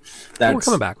 but that's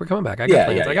we're coming back. I got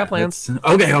plans. I got plans.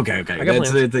 Okay.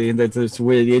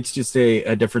 It's just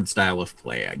a different style of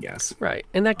play, I guess. Right,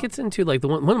 and that gets into like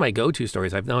one of my go-to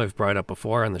stories. I've brought up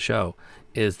before on the show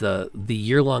is the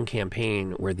year-long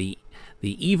campaign where the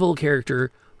evil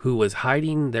character who was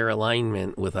hiding their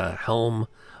alignment with a helm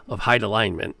of hide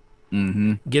alignment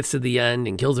gets to the end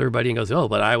and kills everybody and goes, "Oh,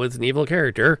 but I was an evil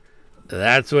character.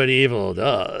 That's what evil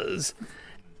does."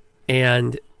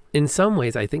 And in some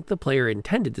ways, I think the player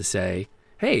intended to say,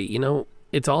 "Hey,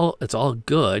 it's all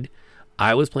good.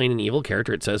 I was playing an evil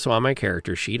character. It says so on my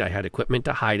character sheet. I had equipment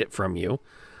to hide it from you,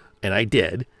 and I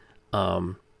did.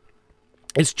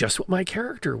 It's just what my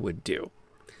character would do."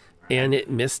 And it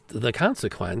missed the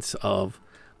consequence of,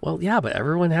 well, yeah, but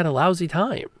everyone had a lousy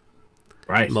time.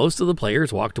 Right. Most of the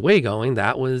players walked away going,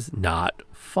 that was not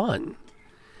fun.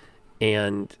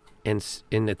 And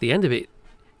at the end of it,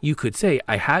 you could say,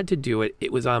 I had to do it.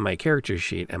 It was on my character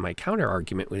sheet. And my counter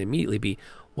argument would immediately be,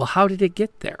 well, how did it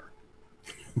get there?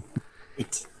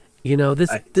 This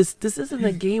isn't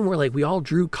a game where like we all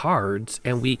drew cards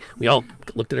and we all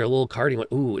looked at our little card and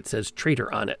went, ooh, it says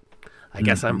traitor on it. I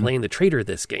guess I'm playing the traitor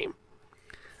this game.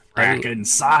 Kraken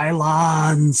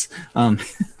Cylons.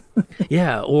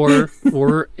 Yeah,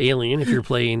 or Alien if you're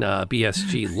playing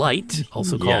BSG Light,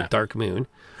 also called Dark Moon.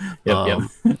 Yep.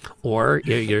 Or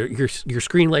your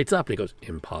screen lights up and it goes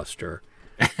imposter.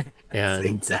 And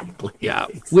exactly. Yeah.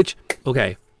 Which,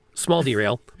 okay, small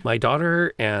derail. My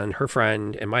daughter and her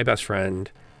friend and my best friend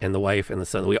and the wife and the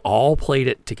son, we all played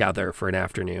it together for an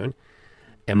afternoon.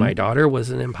 And my daughter was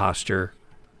an imposter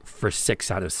for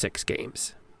 6 out of 6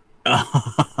 games.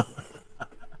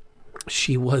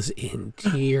 She was in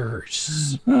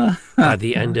tears at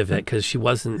the end of it because she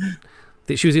was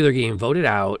either getting voted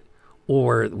out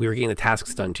or we were getting the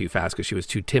tasks done too fast because she was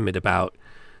too timid about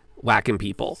whacking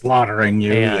people, slaughtering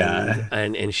you,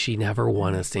 and she never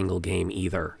won a single game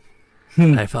either.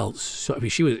 I felt so. I mean,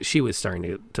 she was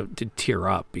starting to tear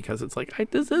up because it's like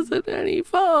this isn't any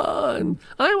fun.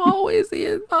 I'm always the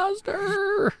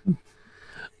imposter.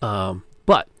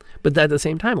 But at the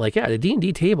same time, like the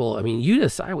D&D table. I mean, you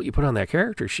decide what you put on that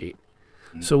character sheet.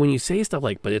 So when you say stuff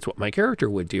like, "But it's what my character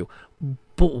would do,"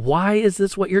 but why is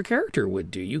this what your character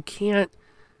would do? You can't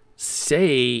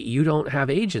say you don't have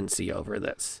agency over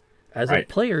this. As a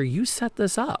player, you set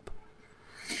this up.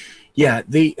 Yeah,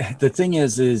 the thing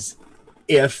is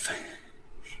if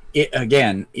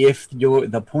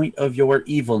the point of your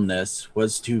evilness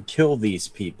was to kill these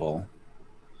people,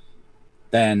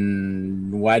 then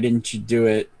why didn't you do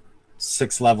it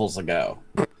 6 levels ago?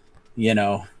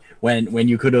 When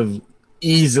you could have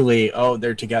easily,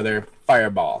 they're together,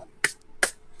 fireball.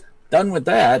 Done with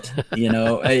that,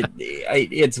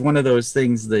 it's one of those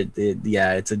things that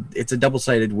it's a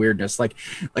double-sided weirdness. Like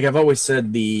I've always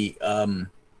said, the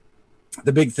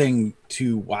big thing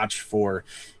to watch for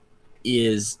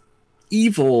is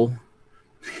evil.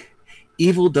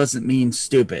 Evil doesn't mean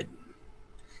stupid.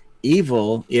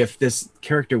 Evil, if this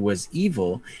character was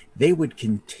evil, they would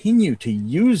continue to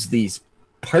use these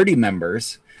party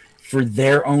members for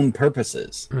their own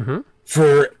purposes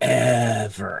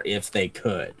forever if they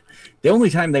could. The only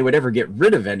time they would ever get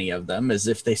rid of any of them is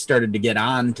if they started to get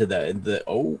on to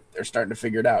they're starting to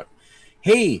figure it out.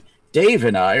 Hey, Dave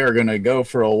and I are going to go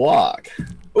for a walk.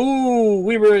 Ooh,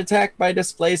 we were attacked by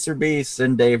displacer beasts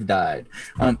and Dave died.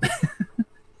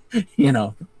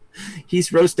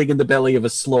 He's roasting in the belly of a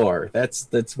slore. That's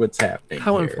what's happening.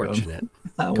 How here. Unfortunate.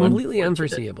 Completely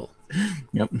unforeseeable.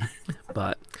 Yep.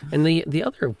 And the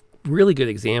other really good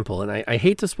example, and I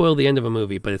hate to spoil the end of a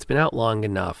movie, but it's been out long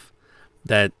enough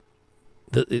that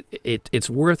it's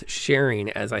worth sharing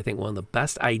as I think one of the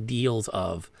best ideals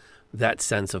of that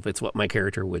sense of it's what my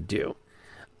character would do.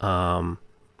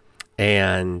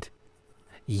 And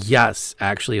yes,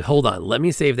 actually, hold on. Let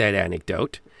me save that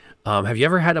anecdote. Have you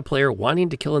ever had a player wanting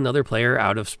to kill another player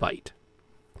out of spite?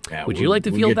 Yeah, would you like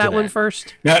to field that one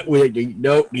first? No. Do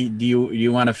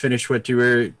you want to finish what you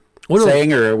were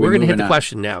saying, or we're going to hit the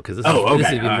question now because this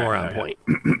is even more on point.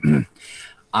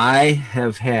 I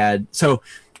have had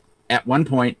at one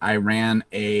point I ran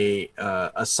a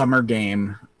summer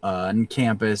game on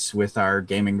campus with our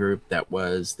gaming group there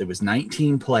was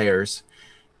 19 players,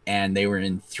 and they were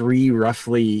in 3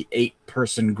 roughly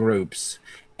 8-person groups,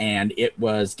 and it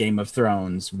was Game of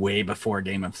Thrones way before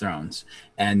Game of Thrones,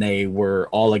 and they were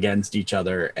all against each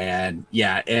other, and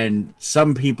and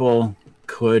some people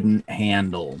couldn't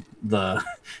handle the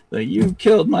 "you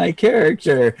killed my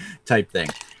character" type thing.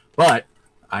 But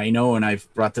I know, and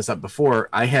I've brought this up before,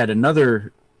 I had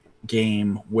another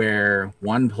game where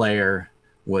one player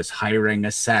was hiring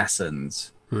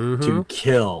assassins to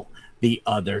kill the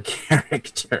other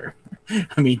character.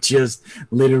 I mean, just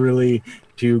literally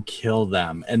to kill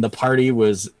them. And the party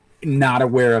was not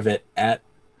aware of it at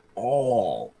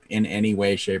all in any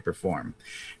way, shape, or form.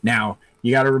 Now,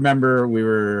 you got to remember, we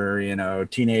were,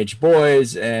 teenage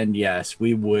boys, and yes,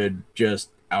 we would just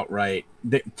outright.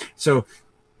 So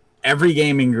every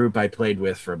gaming group I played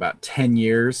with for about 10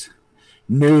 years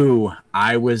knew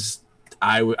I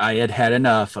had had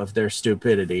enough of their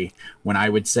stupidity when I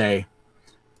would say,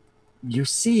 you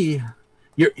see,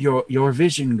 your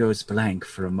vision goes blank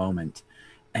for a moment,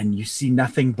 and you see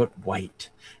nothing but white.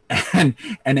 And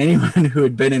anyone who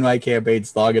had been in my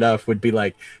campaigns long enough would be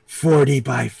like, 40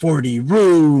 by 40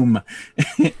 room.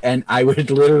 And I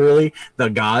would literally, the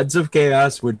gods of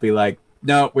chaos would be like,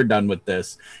 no, we're done with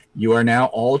this. You are now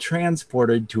all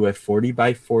transported to a 40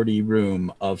 by 40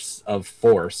 room of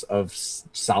force, of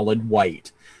solid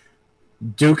white.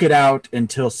 Duke it out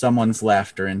until someone's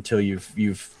left, or until you've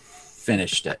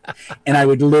finished it. And I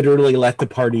would literally let the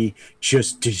party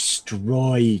just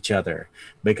destroy each other,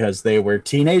 because they were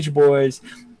teenage boys,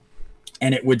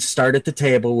 and it would start at the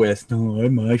table with, "No,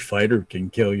 my fighter can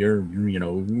kill your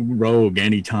rogue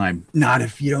anytime. Not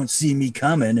if you don't see me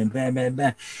coming," and blah, blah,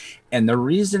 blah. And the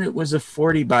reason it was a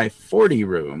 40 by 40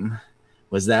 room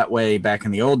was that way back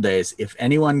in the old days, if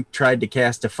anyone tried to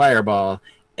cast a fireball,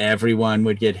 everyone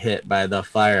would get hit by the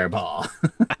fireball.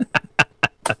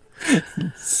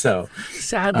 So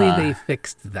sadly, they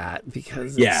fixed that,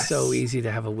 because it's so easy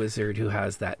to have a wizard who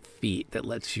has that feat that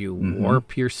lets you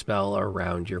warp your spell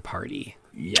around your party.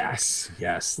 Yes.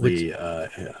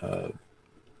 The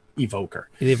evoker.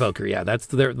 The evoker, yeah.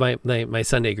 That's my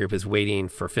Sunday group is waiting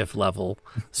for 5th level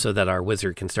so that our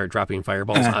wizard can start dropping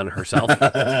fireballs on herself.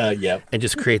 Yep. And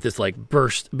just create this like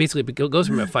burst. Basically, it goes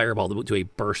from a fireball to a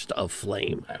burst of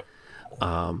flame.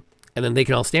 And then they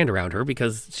can all stand around her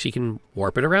because she can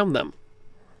warp it around them,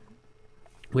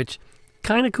 which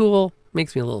kind of cool,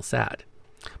 makes me a little sad.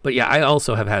 But yeah, I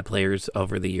also have had players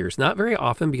over the years, not very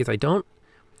often, because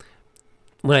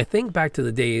when I think back to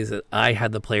the days that I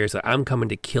had the players that I'm coming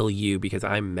to kill you because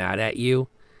I'm mad at you,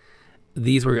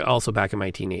 these were also back in my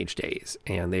teenage days,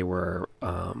 and they were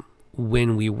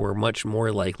when we were much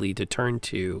more likely to turn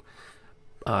to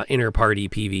inter-party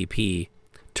PvP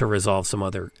to resolve some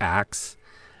other acts.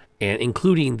 And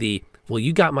including well,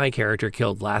 you got my character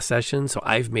killed last session, so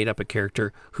I've made up a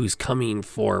character who's coming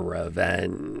for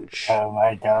revenge. Oh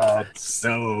my God,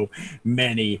 so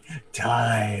many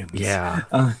times. Yeah.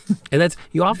 And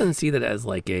you often see that as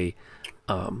like a,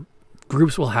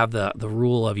 groups will have the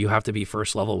rule of you have to be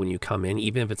 1st level when you come in,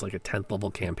 even if it's like a 10th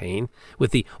level campaign,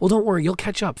 with well, don't worry, you'll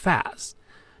catch up fast.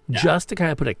 Yeah. Just to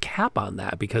kind of put a cap on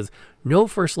that, because no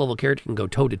 1st level character can go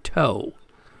toe to toe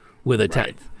with a 10th.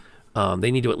 Right.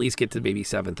 They need to at least get to maybe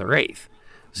 7th or 8th. Yeah.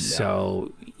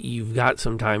 So you've got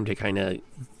some time to kind of,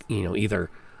 either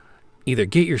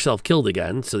get yourself killed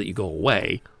again so that you go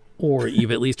away, or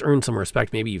you've at least earned some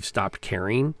respect. Maybe you've stopped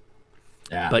caring.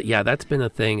 Yeah. But yeah, that's been a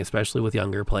thing, especially with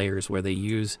younger players, where they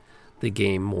use the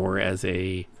game more as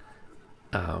a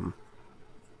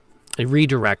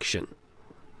redirection.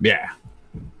 Yeah.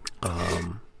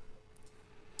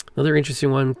 Another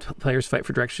interesting one, players fight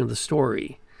for direction of the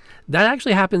story. That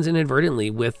actually happens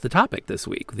inadvertently with the topic this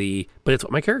week, but it's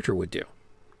what my character would do.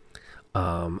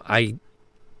 I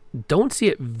don't see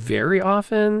it very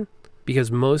often,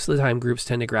 because most of the time groups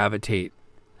tend to gravitate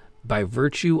by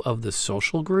virtue of the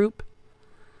social group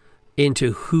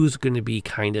into who's going to be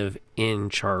kind of in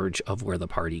charge of where the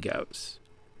party goes.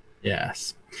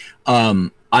 Yes.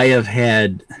 I have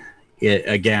had it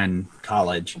again,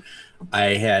 college.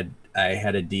 I had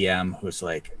a DM who's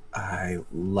like, I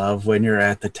love when you're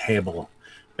at the table,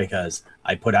 because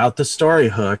I put out the story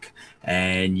hook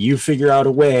and you figure out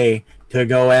a way to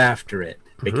go after it,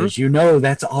 because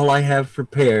that's all I have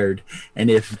prepared. And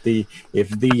if the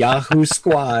Yahoo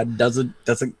squad doesn't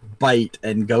bite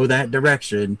and go that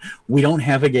direction, we don't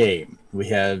have a game. We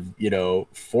have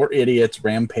 4 idiots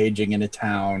rampaging in a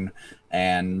town,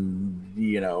 and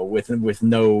with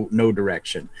no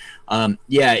direction.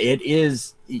 It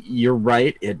is, you're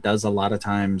right, it does a lot of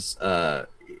times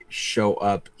show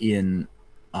up in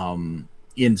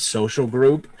social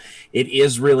group, it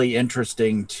is really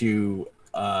interesting to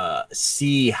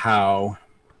see how.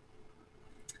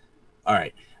 All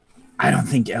right, I don't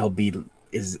think LB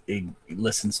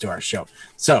listens to our show,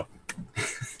 so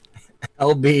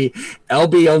LB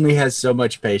only has so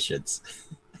much patience,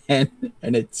 and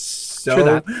it's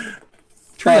so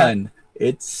fun.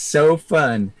 It's so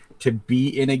fun to be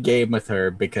in a game with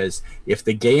her, because if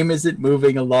the game isn't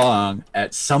moving along,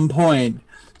 at some point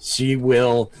she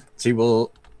will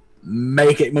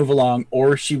make it move along,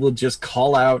 or she will just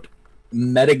call out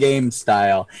metagame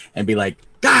style and be like,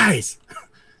 guys,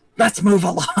 let's move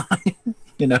along.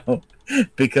 You know,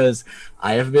 because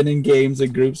I have been in games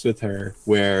and groups with her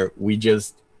where we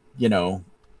just, you know,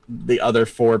 the other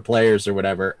 4 players or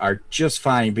whatever are just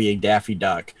fine being Daffy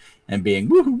Duck and being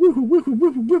woohoo, woohoo, woohoo,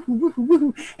 woohoo, woohoo, woohoo,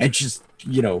 woohoo, and just,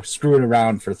 you know, screwing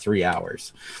around for 3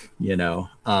 hours, you know.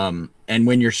 And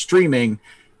when you're streaming,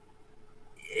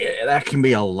 that can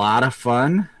be a lot of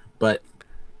fun, but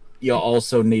you'll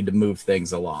also need to move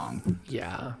things along.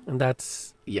 Yeah, and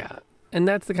that's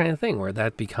the kind of thing where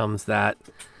that becomes that.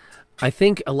 I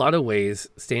think a lot of ways,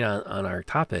 staying on our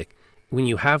topic, when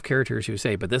you have characters who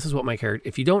say, but this is what my character,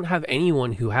 if you don't have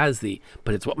anyone who has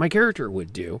but it's what my character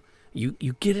would do, you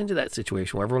get into that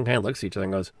situation where everyone kind of looks at each other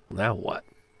and goes, well, now what?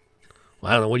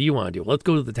 Well, I don't know. What do you want to do? Well, let's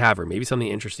go to the tavern. Maybe something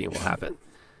interesting will happen.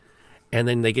 And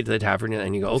then they get to the tavern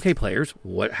and you go, okay, players,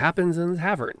 what happens in the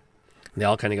tavern? And they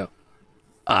all kind of go,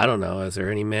 I don't know. Is there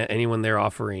anyone there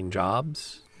offering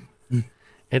jobs?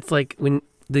 It's like when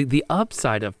the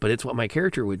upside of, but it's what my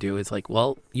character would do. It's like,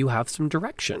 well, you have some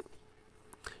direction.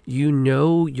 You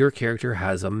know, your character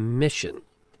has a mission.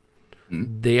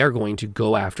 They are going to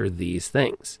go after these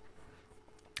things.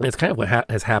 And it's kind of what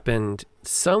has happened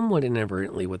somewhat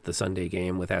inadvertently with the Sunday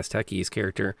game, with Azteki's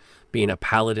character being a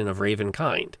paladin of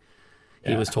Ravenkind.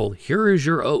 He was told, here is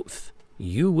your oath.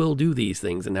 You will do these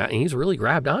things and that. And he's really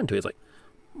grabbed onto it. It's like,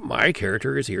 my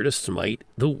character is here to smite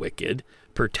the wicked,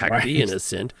 protect the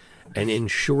innocent, and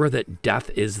ensure that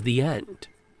death is the end.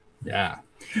 Yeah.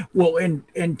 Well,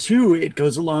 and two, it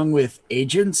goes along with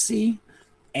agency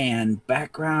and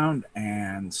background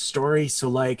and story. So,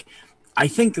 like, I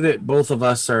think that both of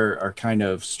us are kind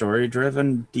of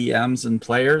story-driven DMs and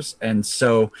players. And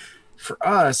so for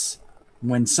us,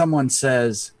 when someone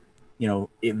says, you know,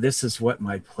 this is what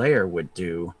my player would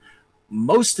do,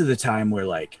 most of the time we're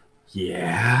like,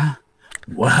 yeah,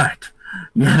 what?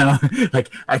 You know,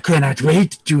 like, I cannot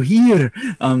wait to hear.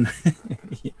 You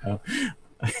know.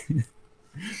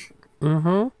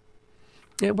 Mm-hmm.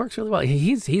 It works really well.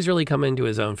 He's really come into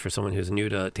his own for someone who's new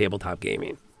to tabletop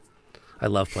gaming. I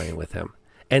love playing with him.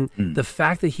 And the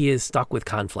fact that he is stuck with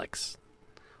conflicts,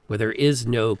 where there is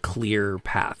no clear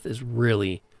path, is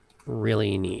really,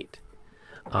 really neat.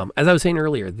 As I was saying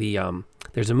earlier,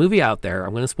 there's a movie out there.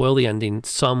 I'm going to spoil the ending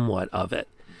somewhat of it.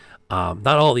 Not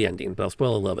all the ending, but I'll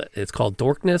spoil a little bit. It's called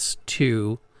Dorkness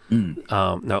 2.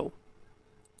 No.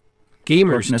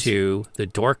 Gamers 2, The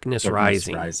Dorkness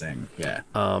Rising. Yeah.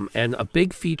 And a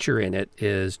big feature in it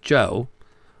is Jo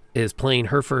is playing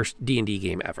her first D&D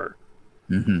game ever.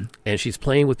 Mm-hmm. And she's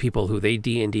playing with people who they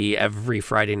D&D every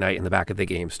Friday night in the back of the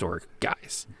game store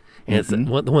guys. And it's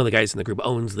one of the guys in the group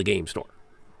owns the game store.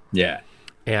 Yeah.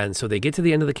 And so they get to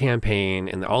the end of the campaign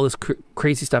and all this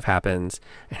crazy stuff happens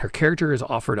and her character is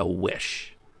offered a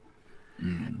wish.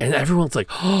 And everyone's like,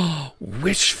 oh,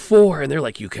 wish for. And they're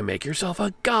like, you can make yourself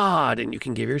a god and you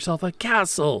can give yourself a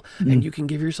castle and you can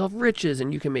give yourself riches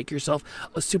and you can make yourself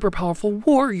a super powerful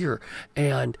warrior.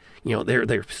 And, you know,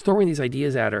 they're throwing these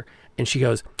ideas at her. And she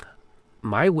goes,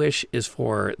 my wish is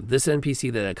for this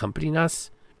NPC that accompanied us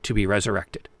to be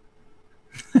resurrected.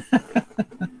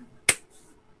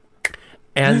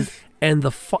 And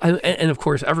of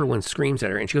course everyone screams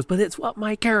at her and she goes, but it's what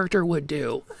my character would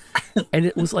do. And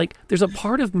it was like, there's a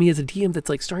part of me as a DM that's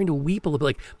like starting to weep a little bit,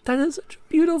 like, that is such a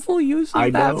beautiful use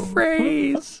of that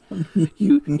phrase.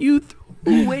 You threw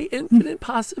away infinite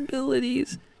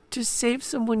possibilities to save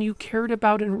someone you cared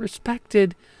about and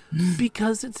respected,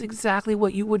 because it's exactly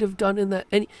what you would have done in that,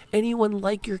 anyone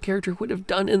like your character would have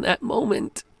done in that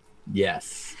moment.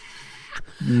 Yes.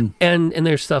 And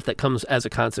there's stuff that comes as a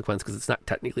consequence because it's not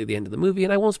technically the end of the movie,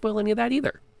 and I won't spoil any of that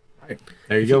either. Right.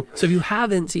 There you go. So if you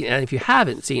haven't seen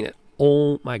it,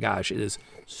 oh my gosh, it is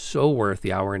so worth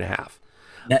the hour and a half.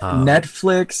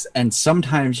 Netflix, and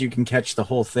sometimes you can catch the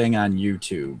whole thing on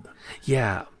YouTube.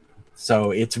 Yeah.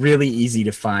 So it's really easy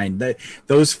to find.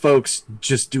 Those folks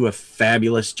just do a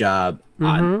fabulous job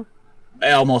on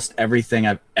almost everything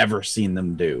I've ever seen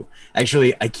them do.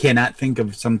 Actually, I cannot think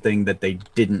of something that they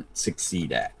didn't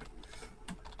succeed at.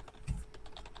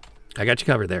 I got you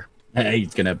covered there.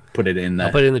 He's gonna put it in I'll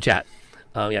the. put it in the chat.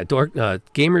 Yeah,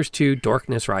 Gamers 2,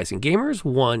 Darkness Rising. Gamers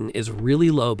 1 is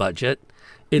really low budget.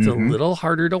 It's a little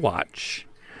harder to watch.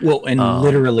 Well, and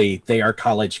literally, they are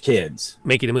college kids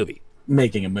Making a movie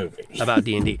making a movie about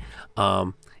D&D.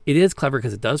 It is clever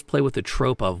because it does play with the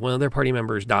trope of one of their party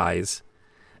members dies,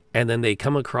 and then they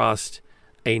come across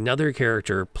another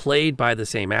character played by the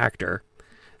same actor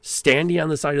standing on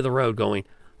the side of the road going,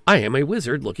 I am a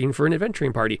wizard looking for an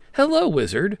adventuring party. Hello,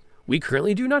 wizard. We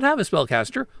currently do not have a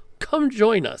spellcaster. Come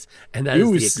join us. And that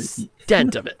is the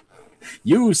extent of it.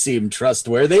 You seem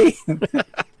trustworthy.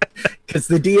 Because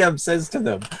the DM says to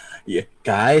them, yeah,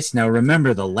 guys, now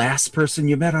remember the last person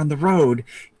you met on the road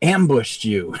ambushed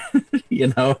you.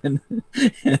 And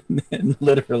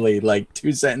literally like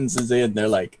 2 sentences in, they're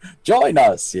like, join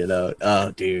us,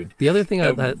 Oh, dude. The other thing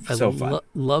I so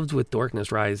loved with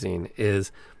Darkness Rising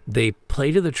is they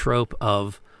play to the trope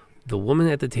of the woman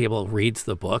at the table reads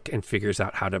the book and figures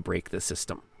out how to break the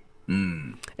system.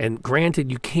 And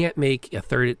granted, you can't make a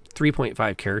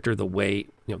 3.5 character the way,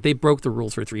 they broke the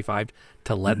rules for 3.5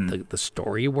 to let the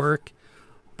story work.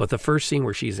 But the first scene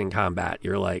where she's in combat,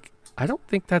 you're like, I don't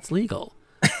think that's legal.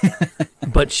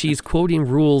 But she's quoting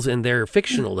rules in their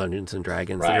fictional Dungeons and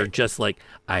Dragons that are just like,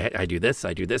 I do this,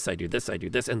 I do this, I do this, I do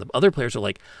this. And the other players are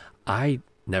like, I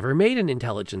never made an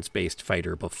intelligence-based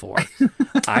fighter before.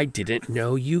 I didn't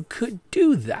know you could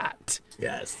do that.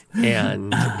 Yes.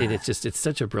 And it's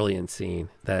such a brilliant scene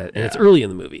and it's early in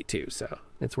the movie too, so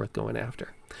it's worth going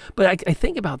after. But I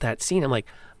think about that scene, I'm like,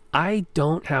 I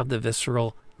don't have the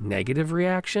visceral negative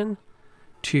reaction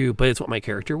but it's what my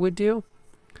character would do,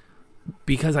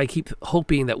 because I keep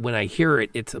hoping that when I hear it,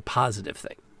 it's a positive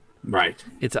thing. Right.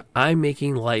 I'm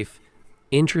making life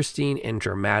interesting and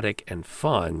dramatic and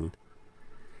fun.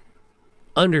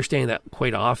 Understand that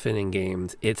quite often in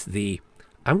games, it's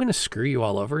I'm going to screw you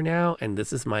all over now, and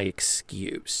this is my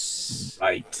excuse.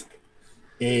 Right.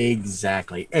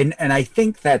 Exactly. And I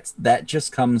think that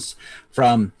just comes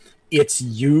from its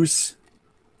use.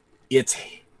 It's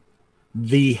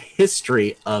the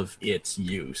history of its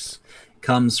use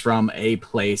comes from a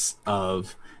place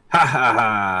of ha ha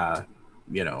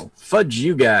ha, fudge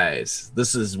you guys.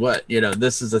 This is what,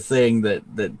 this is a thing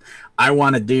that I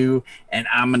want to do, and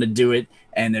I'm going to do it.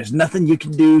 And there's nothing you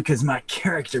can do because my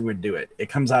character would do it. It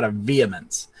comes out of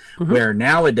vehemence. Where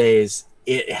nowadays,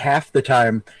 half the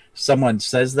time someone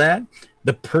says that,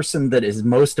 the person that is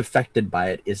most affected by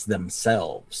it is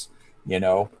themselves.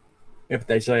 If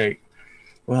they say,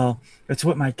 well, that's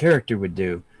what my character would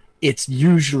do, it's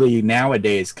usually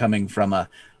nowadays coming from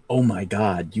oh my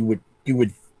God, you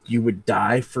would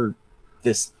die for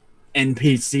this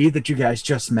NPC that you guys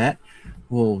just met.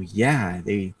 Well, yeah,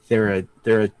 they're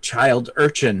a child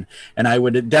urchin, and I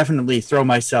would definitely throw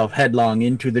myself headlong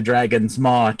into the dragon's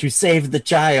maw to save the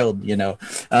child. They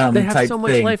have so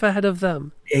much life ahead of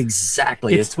them.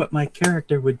 Exactly, it's what my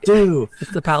character would do.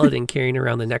 It's the paladin carrying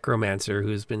around the necromancer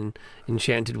who's been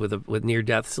enchanted with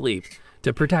near-death sleep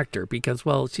to protect her, because,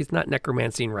 well, she's not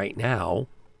necromancing right now.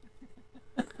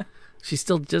 She's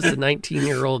still just a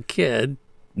 19-year-old kid.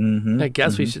 I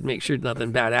guess we should make sure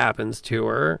nothing bad happens to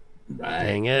her. Right.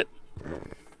 Dang it.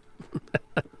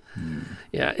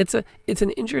 Yeah, it's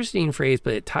an interesting phrase,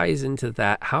 but it ties into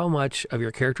that how much of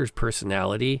your character's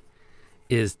personality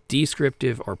is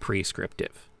descriptive or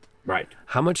prescriptive. Right.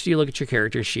 How much do you look at your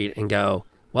character sheet and go,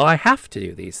 well, I have to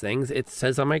do these things. It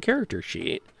says on my character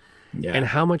sheet. Yeah. And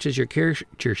how much is your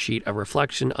character sheet a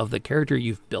reflection of the character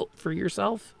you've built for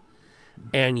yourself,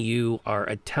 and you are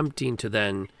attempting to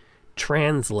then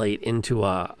translate into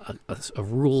a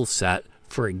rule set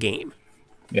for a game?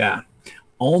 Yeah,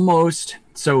 almost.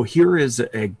 So here is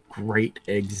a great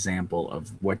example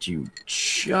of what you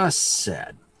just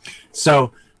said.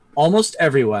 So almost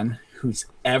everyone who's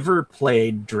ever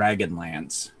played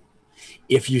Dragonlance,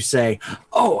 if you say,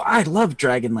 oh, I love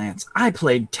Dragonlance, I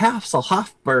played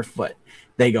Tasselhoff Barefoot,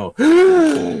 they go,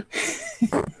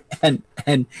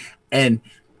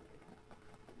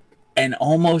 and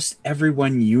almost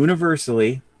everyone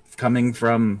universally, coming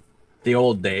from the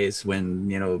old days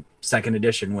when, second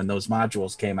edition, when those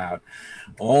modules came out,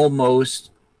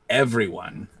 almost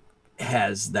everyone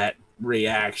has that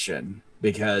reaction,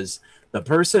 because the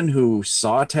person who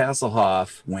saw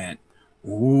Tasselhoff went,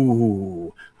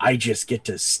 ooh, I just get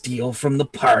to steal from the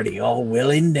party all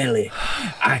willy-nilly.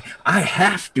 I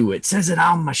have to. It says it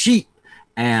on my sheet.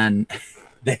 And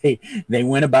they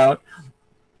went about,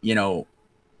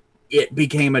 it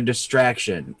became a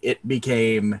distraction. It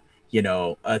became,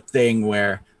 a thing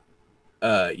where,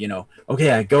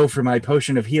 okay, I go for my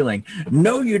potion of healing.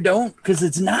 No, you don't, because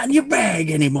it's not in your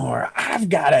bag anymore. I've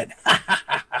got it.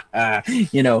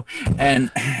 you know,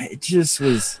 and it just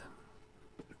was.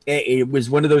 It was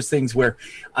one of those things where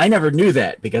I never knew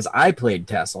that because I played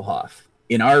Tasselhoff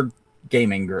in our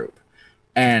gaming group,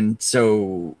 and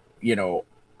so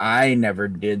I never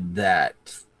did that.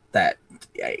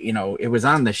 It was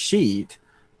on the sheet,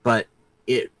 but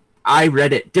I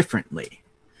read it differently.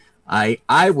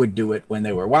 I would do it when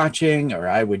they were watching, or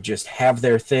I would just have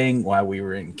their thing while we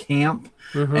were in camp,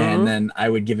 and then I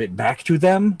would give it back to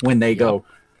them when they go,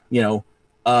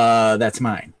 that's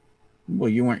mine. Well,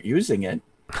 you weren't using it.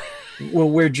 Well,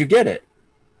 where'd you get it?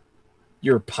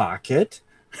 Your pocket.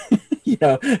 Oh,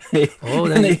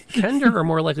 then Kender are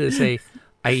more likely to say,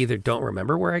 I either don't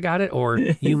remember where I got it, or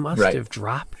you must have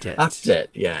dropped it. Dropped it.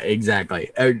 Yeah,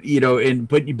 exactly.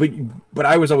 But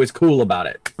I was always cool about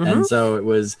it, and so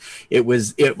it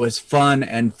was fun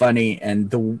and funny,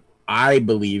 and I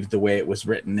believe the way it was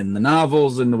written in the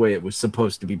novels and the way it was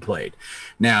supposed to be played.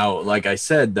 Now, like I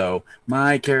said, though,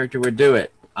 my character would do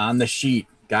it on the sheet.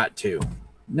 Got to.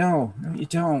 No, you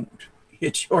don't.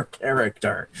 It's your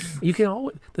character. You can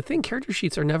always. The thing, character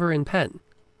sheets are never in pen.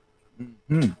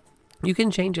 You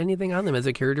can change anything on them as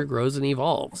a character grows and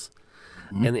evolves,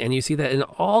 and you see that in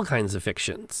all kinds of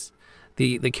fictions.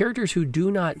 The characters who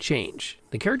do not change,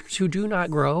 the characters who do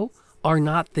not grow, are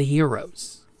not the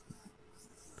heroes.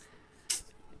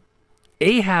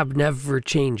 Ahab never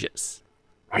changes.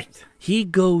 Right. He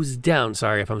goes down.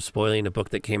 Sorry if I'm spoiling a book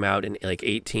that came out in like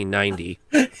 1890.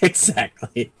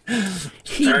 Exactly.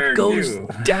 He goes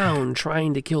down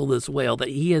trying to kill this whale that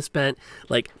he has spent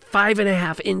like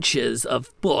 5.5 inches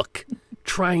of book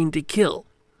trying to kill.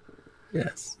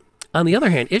 Yes. On the other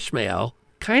hand, Ishmael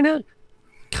kind of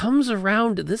comes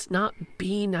around to this not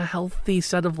being a healthy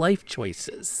set of life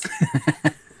choices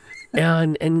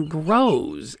and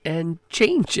grows and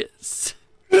changes.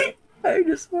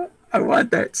 I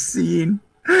want that scene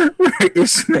where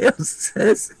Ishmael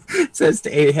says to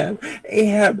Ahab,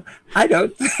 I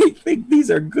don't think these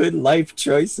are good life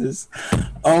choices.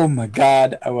 Oh my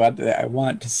God, I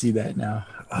want to see that now.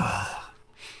 Oh,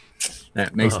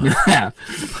 that makes me laugh.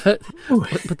 But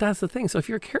that's the thing. So if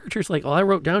your character's like, I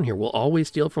wrote down here, we'll always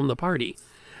steal from the party,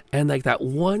 and like that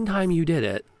one time you did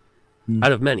it,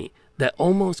 out of many, that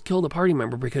almost killed a party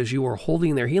member because you were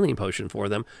holding their healing potion for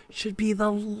them, should be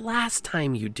the last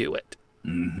time you do it.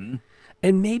 And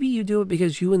maybe you do it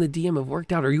because you and the DM have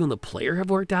worked out, or you and the player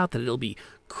have worked out that it'll be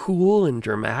cool and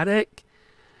dramatic.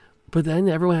 But then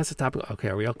everyone has to stop and go, okay,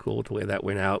 are we all cool with the way that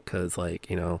went out? Because, I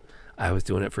was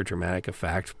doing it for dramatic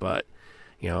effect, but,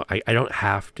 I don't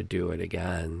have to do it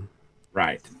again.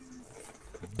 Right.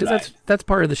 Because that's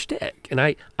part of the shtick. And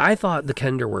I thought the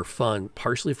Kender were fun,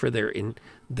 partially for their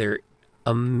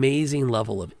amazing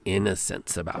level of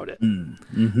innocence about it.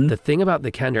 The thing about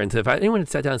the Kender, and so if anyone had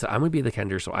sat down and said, I'm going to be the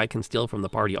Kender so I can steal from the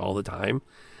party all the time,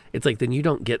 it's like, then you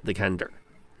don't get the Kender.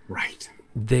 Right.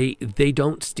 They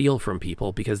don't steal from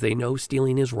people because they know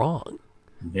stealing is wrong.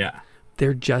 Yeah.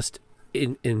 They're just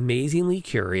amazingly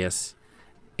curious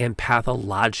and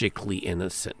pathologically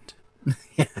innocent.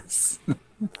 Yes.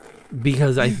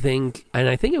 Because I think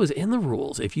it was in the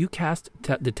rules, if you cast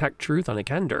Detect Truth on a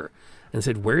Kender and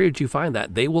said, where did you find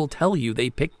that? They will tell you they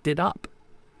picked it up.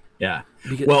 Yeah.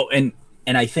 And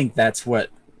I think that's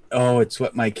it's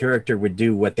what my character would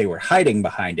do. What they were hiding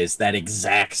behind is that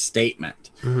exact statement,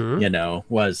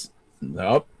 was,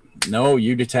 nope, no,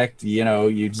 you detect,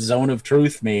 you zone of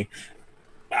truth me.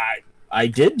 I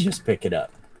did just pick it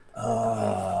up.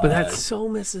 But that so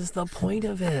misses the point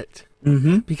of it.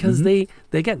 Because they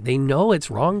know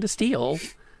it's wrong to steal.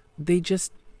 They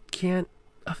just can't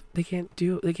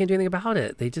do anything about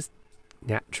it. They just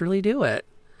naturally do it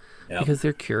because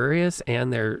they're curious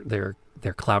and they're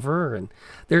clever, and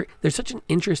there's such an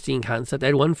interesting concept. I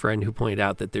had one friend who pointed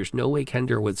out that there's no way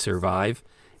Kender would survive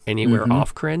anywhere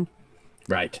off Krynn,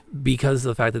 right? Because of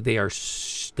the fact that they're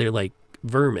like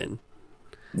vermin,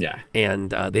 and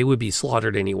they would be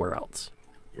slaughtered anywhere else,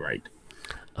 right?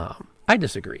 I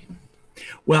disagree.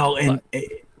 Well, and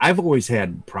I've always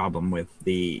had problem with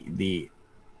the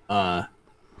stout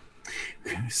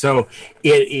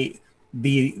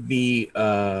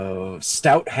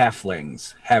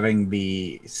halflings having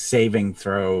the saving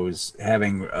throws,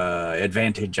 having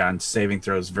advantage on saving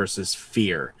throws versus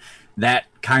fear. That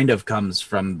kind of comes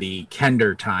from the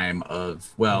Kender time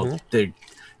of, they're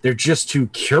just too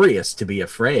curious to be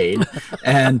afraid.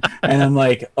 and I'm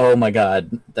like, oh my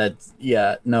God, that's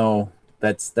an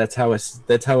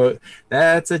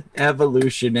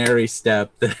evolutionary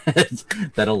step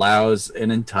that allows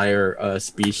an entire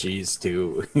species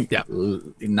to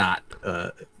not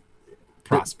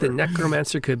prosper. The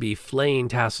necromancer could be flaying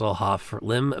Tasselhoff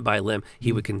limb by limb.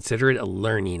 He would consider it a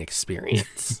learning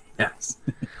experience. Yes.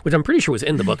 Which I'm pretty sure was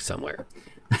in the book somewhere.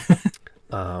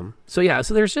 So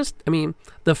there's just, I mean,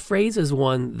 the phrase is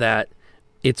one that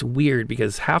it's weird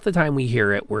because half the time we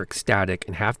hear it, we're ecstatic,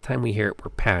 and half the time we hear it,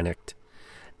 we're panicked.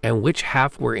 And which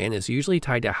half we're in is usually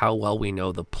tied to how well we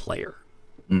know the player.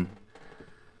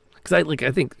 Because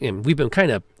I think we've been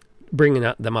kind of bringing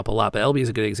them up a lot, but LB is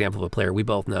a good example of a player we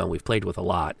both know, we've played with a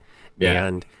lot. Yeah.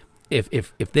 And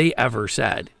if they ever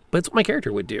said, but it's what my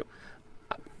character would do,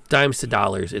 dimes to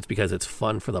dollars, it's because it's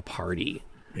fun for the party,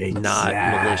 not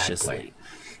maliciously.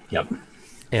 Yep.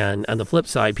 And on the flip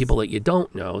side, people that you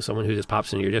don't know, someone who just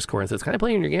pops into your Discord and says, "Can I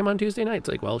play in your game on Tuesday night?" It's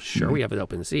like, well, sure, we have an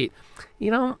open seat.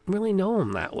 You don't really know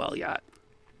them that well yet.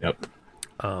 Yep.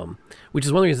 Which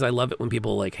is one of the reasons I love it when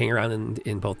people like hang around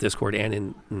in both Discord and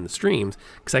in the streams,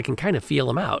 because I can kind of feel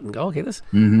them out and go, okay, this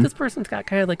person's got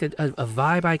kind of like a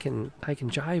vibe I can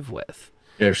jive with.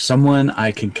 There's someone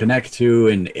I can connect to,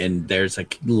 and there's a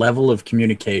level of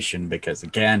communication, because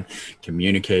again,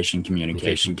 communication.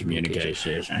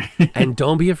 And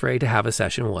don't be afraid to have a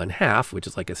session 1/2, which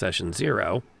is like a session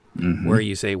 0, where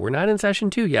you say, we're not in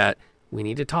session 2 yet. We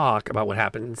need to talk about what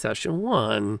happened in session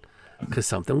 1 because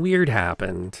something weird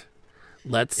happened.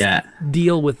 Let's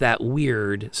deal with that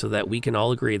weird so that we can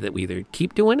all agree that we either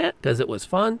keep doing it because it was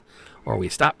fun or we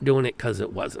stop doing it because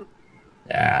it wasn't.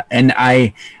 Yeah. And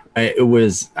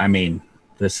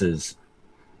this is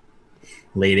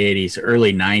late 80s,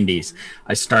 early 90s.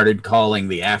 I started calling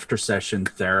the after session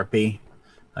therapy.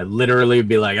 I literally would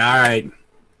be like, all right,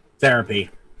 therapy,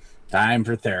 time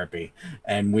for therapy.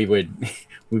 And we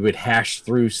would hash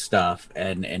through stuff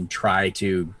and try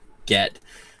to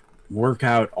work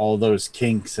out all those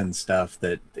kinks and stuff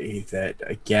that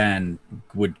again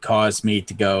would cause me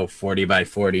to go 40 by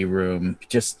 40 room,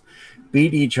 just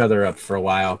beat each other up for a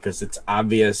while, because it's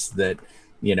obvious that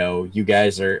you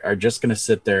guys are just going to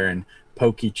sit there and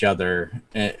poke each other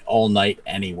all night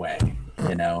anyway.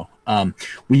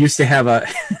 We used to have a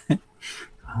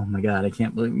oh my god, I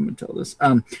can't believe I'm going to tell this.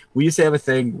 We used to have a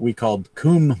thing we called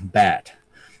Combat.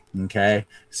 Okay,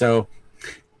 so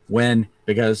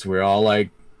because we're all like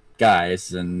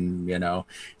guys, and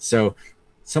so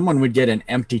someone would get an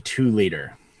empty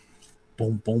 2-liter,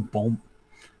 boom boom boom,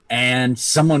 and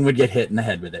someone would get hit in the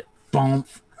head with it, boom.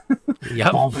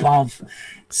 Yep. Boom, boom.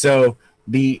 So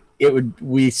we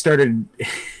started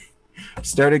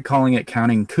calling it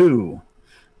counting coup,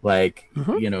 like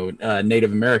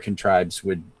Native American tribes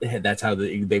that's how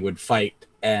they would fight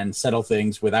and settle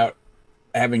things without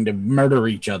having to murder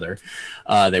each other.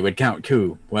 They would count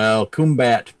coup. Well,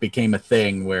 Combat became a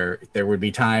thing where there would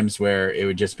be times where it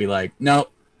would just be like, no,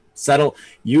 settle,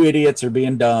 you idiots are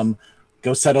being dumb,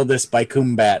 go settle this by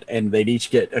Combat, and they'd each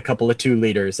get a couple of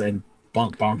 2-liters and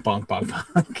bonk bonk bonk bonk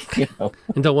bonk.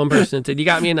 Until one person said, you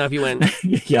got me enough, you win.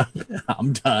 Yeah,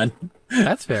 I'm done.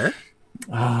 That's fair.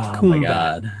 Oh Combat. My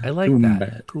god, I like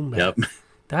that. Combat. Yep.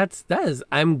 That is,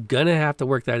 I'm gonna have to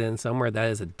work that in somewhere. That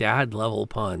is a dad level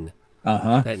pun.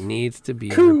 That needs to be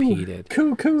repeated.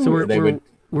 Cool. So we're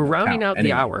rounding out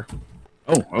the hour.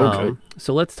 Oh, okay.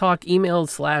 So let's talk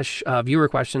emails / viewer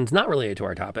questions not related to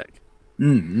our topic.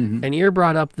 Mm-hmm. And you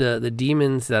brought up the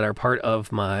demons that are part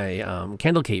of my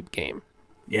Candlecape game.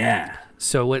 Yeah.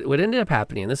 So what ended up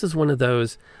happening, and this is one of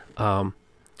those,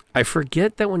 I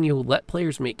forget that when you let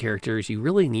players make characters, you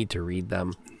really need to read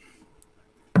them.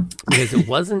 Because it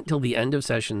wasn't till the end of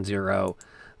session 0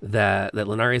 that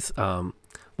Linares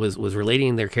was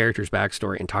relating their character's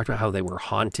backstory and talked about how they were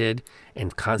haunted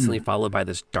and constantly followed by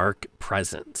this dark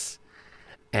presence.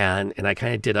 And I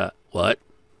kind of did a, what?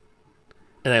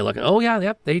 And I look, oh yeah,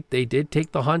 yep, they did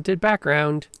take the haunted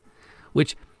background,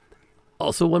 which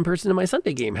also one person in my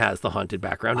Sunday game has the haunted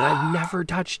background, and I've never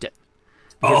touched it.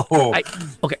 I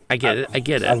get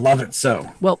it. I love it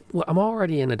so. Well, I'm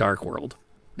already in a dark world,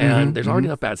 and there's already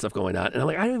enough bad stuff going on, and I'm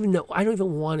like, I don't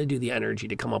even want to do the energy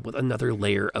to come up with another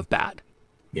layer of bad.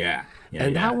 Yeah.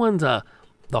 That one's the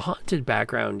haunted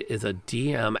background is a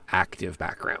DM active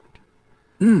background.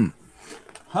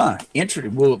 Huh.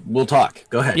 Interesting. We'll talk.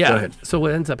 Go ahead. Yeah. Go ahead. So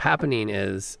what ends up happening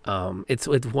is it's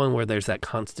one where there's that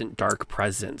constant dark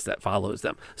presence that follows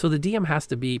them. So the DM has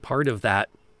to be part of that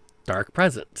dark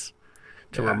presence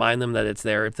to remind them that it's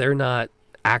there. If they're not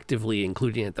actively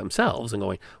including it themselves and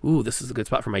going, ooh, this is a good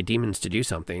spot for my demons to do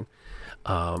something,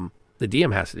 the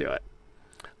DM has to do it.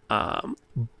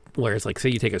 Whereas, like, say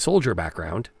you take a soldier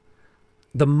background,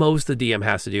 the most the DM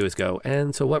has to do is go,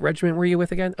 and so what regiment were you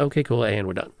with again? Okay, cool, and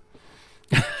we're done.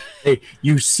 Hey,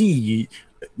 you see,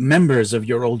 members of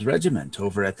your old regiment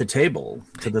over at the table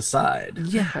to the side.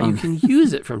 Yeah, you can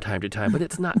use it from time to time, but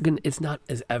it's not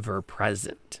as ever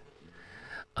present.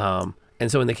 And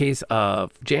so in the case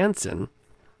of Jansen,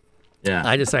 Yeah.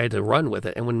 I decided to run with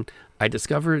it. And when I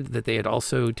discovered that they had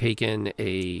also taken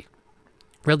a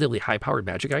relatively high-powered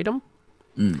magic item,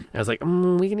 I was like,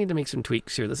 we need to make some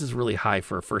tweaks here. This is really high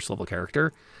for a first-level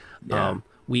character. Yeah.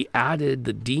 We added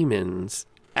the demons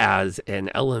as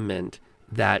an element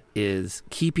that is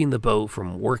keeping the bow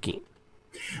from working.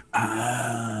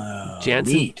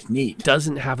 Jansen neat.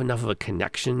 doesn't have enough of a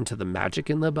connection to the magic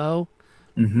in the bow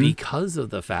because of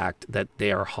the fact that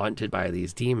they are haunted by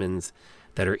these demons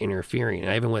that are interfering. And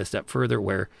I even went a step further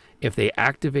where if they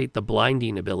activate the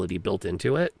blinding ability built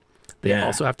into it, they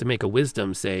also have to make a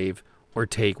wisdom save or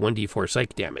take 1d4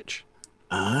 psych damage.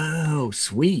 Oh,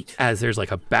 sweet. As there's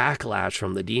like a backlash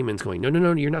from the demons going, no,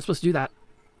 you're not supposed to do that.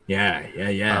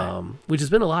 Yeah. Which has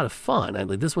been a lot of fun.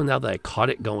 Like this one, now that I caught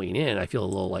it going in, I feel a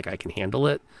little like I can handle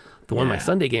it. The one, my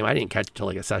Sunday game, I didn't catch it till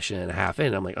like a session and a half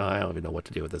in. I'm like, I don't even know what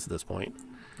to do with this at this point.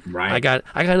 Right. I got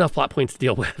enough plot points to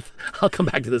deal with. I'll come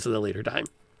back to this at a later time.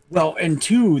 Well, and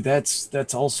two,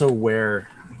 that's also where,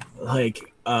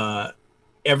 like,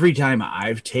 every time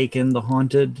I've taken the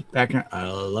haunted background, I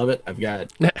love it. I've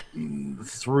got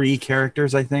 3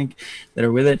 characters, I think, that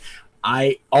are with it.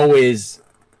 I always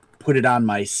put it on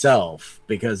myself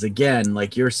because, again,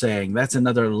 like you're saying, that's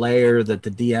another layer that the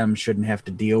DM shouldn't have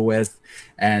to deal with.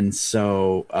 And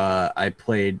so I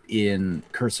played in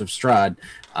Curse of Strahd.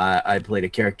 I played a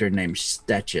character named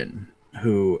Stetchen,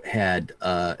 who had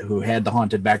the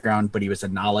haunted background, but he was a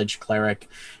knowledge cleric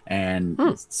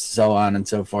and so on and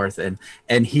so forth.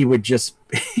 And he would just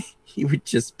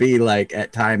be like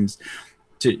at times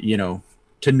to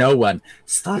no one,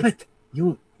 stop it.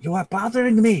 You are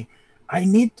bothering me.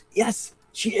 Yes,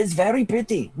 she is very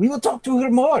pretty. We will talk to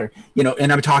her more.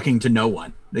 And I'm talking to no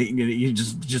one. You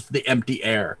just the empty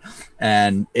air.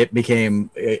 And it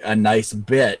became a nice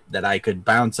bit that I could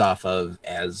bounce off of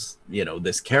as,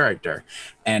 this character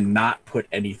and not put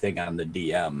anything on the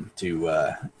DM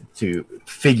to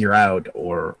figure out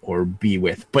or be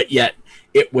with. But yet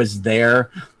it was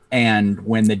there. And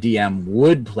when the DM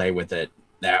would play with it,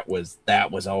 that was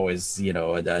always,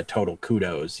 the total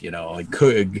kudos,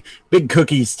 big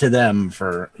cookies to them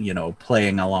for,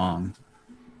 playing along.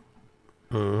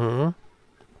 Mm-hmm.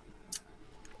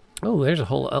 Oh, there's a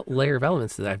whole layer of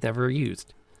elements that I've never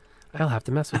used. I'll have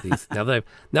to mess with these. now that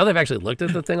I've actually looked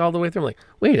at the thing all the way through, I'm like,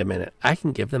 wait a minute, I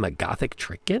can give them a gothic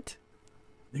trinket?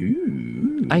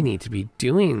 Ooh. I need to be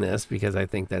doing this because I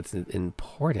think that's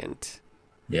important.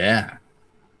 Yeah.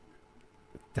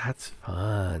 That's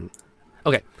fun.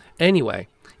 Okay. Anyway,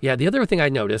 yeah, the other thing I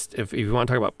noticed, if you want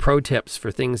to talk about pro tips for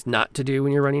things not to do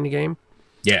when you're running a game,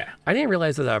 I didn't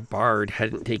realize that our bard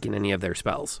hadn't taken any of their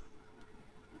spells.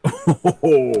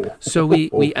 So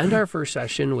we end our first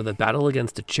session with a battle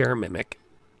against a chair mimic,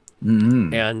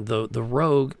 and the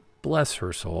rogue, bless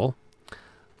her soul,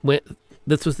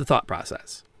 this was the thought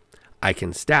process. I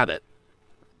can stab it,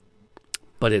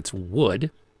 but it's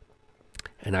wood,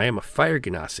 and I am a fire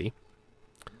genasi.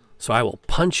 So I will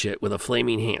punch it with a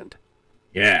flaming hand.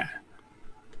 Yeah.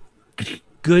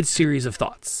 Good series of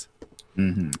thoughts.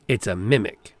 Mm-hmm. It's a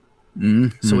mimic.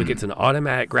 Mm-hmm. So it gets an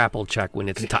automatic grapple check when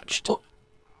it's touched.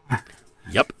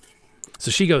 Yep.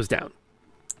 So she goes down.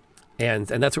 And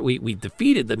that's what we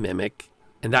defeated the mimic,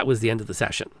 and that was the end of the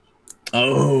session.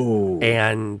 Oh.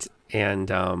 And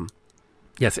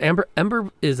yes,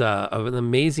 Ember is an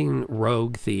amazing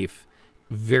rogue thief,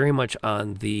 very much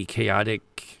on the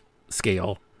chaotic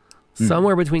scale.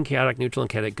 Somewhere between chaotic neutral and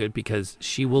chaotic good, because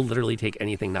she will literally take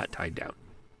anything not tied down.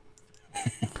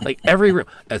 Like every room.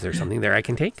 Is there something there I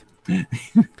can take?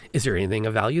 Is there anything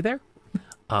of value there?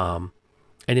 And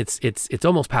it's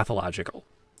almost pathological.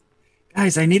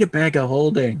 Guys, I need a bag of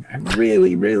holding. I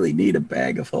really, really need a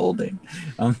bag of holding.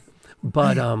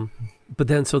 But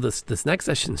then so this next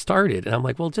session started, and I'm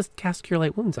like, well, just cast Cure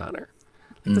Light Wounds on her.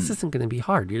 This isn't going to be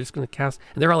hard. You're just going to cast.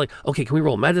 And they're all like, okay, can we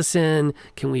roll medicine?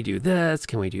 Can we do this?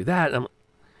 Can we do that?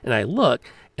 And I look,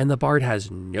 and the bard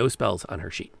has no spells on her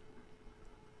sheet.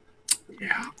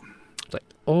 Yeah. It's like,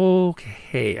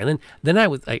 okay. And then I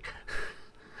was like,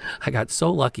 I got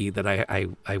so lucky that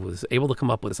I was able to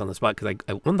come up with this on the spot, because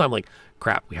one time I'm like,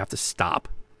 crap, we have to stop.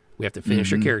 We have to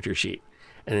finish her character sheet.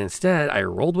 And instead, I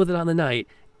rolled with it on the night,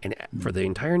 and for the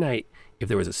entire night, if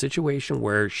there was a situation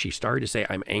where she started to say,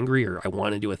 I'm angry or I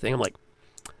want to do a thing, I'm like,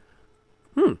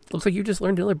 looks like you just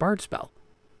learned another bard spell.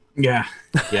 Yeah.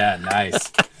 Yeah,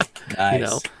 nice.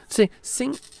 Nice.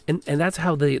 Sing, and that's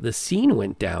how the scene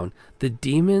went down. The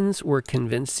demons were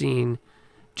convincing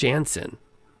Jansen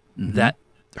that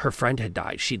her friend had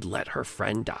died. She'd let her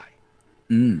friend die.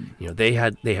 Mm. You know, they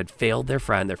had failed their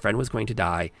friend. Their friend was going to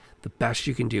die. The best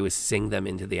you can do is sing them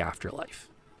into the afterlife.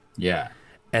 Yeah.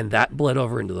 And that bled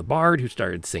over into the bard, who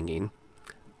started singing,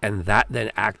 and that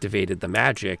then activated the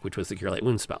magic, which was the Cure Light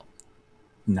Wound spell.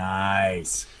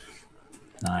 Nice.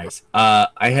 I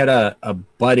had a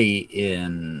buddy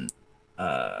in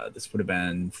this would have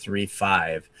been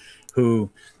 3.5 who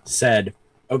said,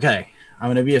 okay, I'm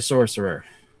gonna be a sorcerer,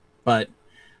 but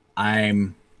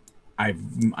I'm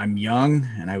young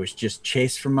and I was just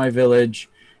chased from my village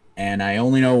and I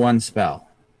only know one spell,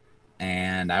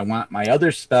 and I want my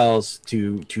other spells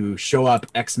to show up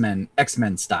X-Men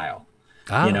style.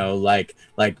 You know, like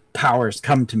powers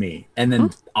come to me, and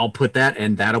then I'll put that,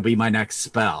 and that'll be my next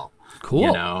spell. Cool.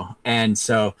 You know, and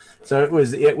so it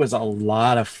was a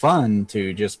lot of fun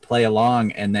to just play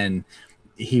along, and then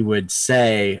he would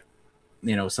say,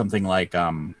 you know, something like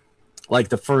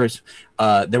the first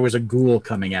there was a ghoul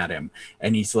coming at him,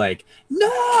 and he's like,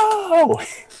 no,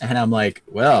 and I'm like,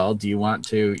 well, do you want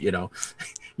to, you know,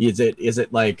 is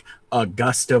it like a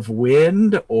gust of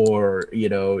wind, or, you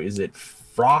know, is it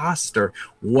frost, or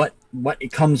what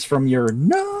it comes from your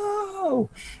no?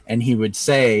 And he would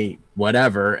say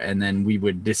whatever, and then we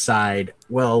would decide,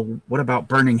 well, what about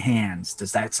burning hands?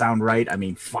 Does that sound right? I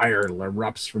mean, fire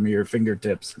erupts from your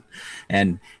fingertips.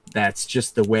 And that's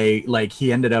just the way, like,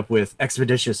 he ended up with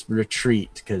expeditious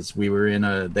retreat because they were in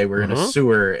a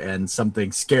sewer and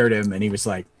something scared him, and he was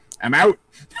like, I'm out.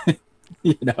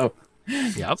 You know.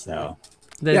 Yep. So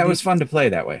it was fun to play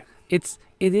that way. It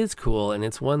is cool, and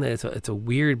it's one that it's a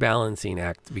weird balancing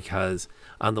act, because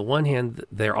on the one hand,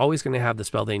 they're always going to have the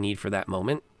spell they need for that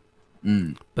moment,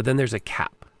 but then there's a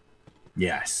cap.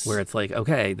 Yes. Where it's like,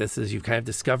 okay, you've kind of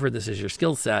discovered this is your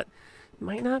skill set. It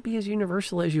might not be as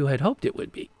universal as you had hoped it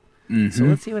would be. Mm-hmm. So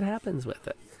let's see what happens with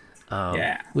it.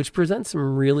 Which presents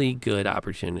some really good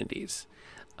opportunities.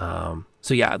 So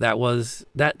yeah, that was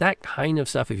that kind of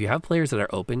stuff. If you have players that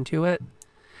are open to it,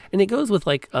 and it goes with,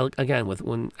 like, again, with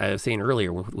when I was saying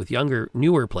earlier, with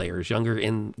newer players, younger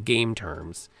in game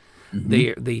terms,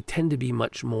 they tend to be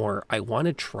much more, I want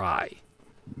to try.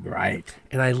 Right.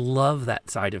 And I love that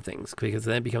side of things, because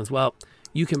then it becomes, well,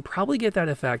 you can probably get that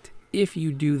effect if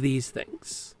you do these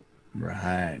things.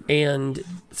 Right. And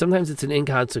sometimes it's an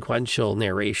inconsequential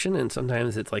narration, and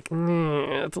sometimes it's like,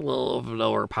 it's a little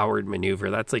lower powered maneuver.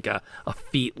 That's like a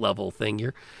feat level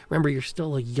thing. Remember, you're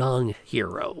still a young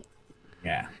hero.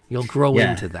 Yeah. You'll grow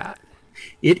into that.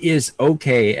 It is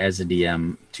okay as a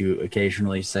DM to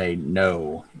occasionally say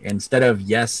no instead of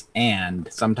yes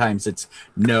and. Sometimes it's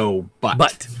no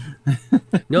but.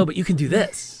 No, but you can do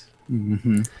this.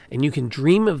 Mm-hmm. And you can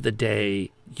dream of the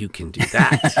day you can do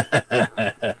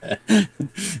that.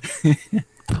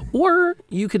 Or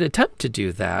you could attempt to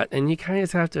do that, and you kind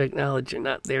of have to acknowledge you're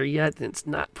not there yet, and it's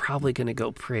not probably going to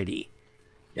go pretty.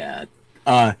 Yeah.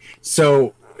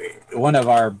 So one of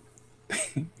our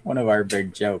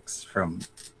big jokes from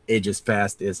ages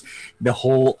past is the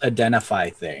whole identify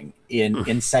thing.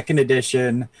 In second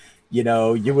edition, you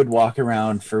know, you would walk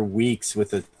around for weeks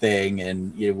with a thing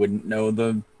and you wouldn't know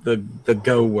the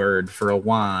go word for a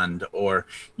wand, or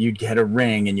you'd get a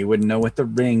ring and you wouldn't know what the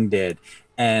ring did.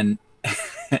 And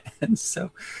and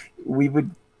so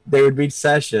there would be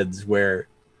sessions where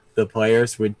the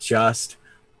players would just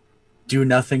do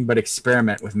nothing but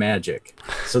experiment with magic.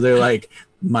 So they're like,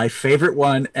 my favorite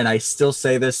one, and I still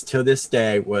say this to this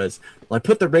day, was, well, I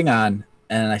put the ring on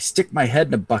and I stick my head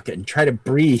in a bucket and try to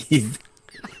breathe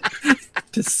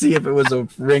to see if it was a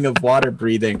ring of water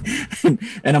breathing.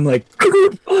 And I'm like,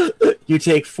 you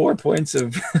take 4 points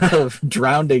of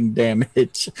drowning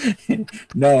damage.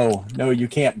 No, you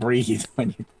can't breathe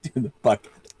when you do the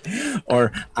bucket.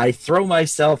 Or I throw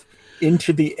myself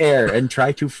into the air and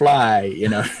try to fly, you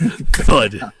know.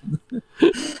 Thud.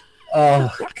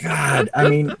 Oh God! I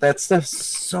mean, that stuff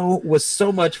was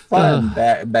so much fun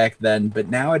back then. But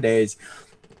nowadays,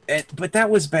 but that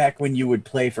was back when you would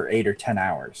play for 8 or 10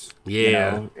 hours. Yeah, you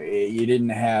know? You didn't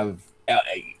have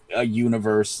a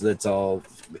universe that's all,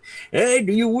 hey,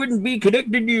 you wouldn't be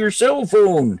connected to your cell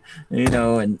phone, you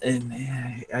know. And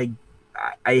I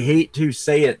hate to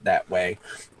say it that way,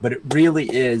 but it really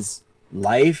is.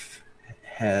 Life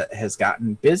has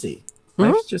gotten busy.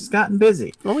 Life's just gotten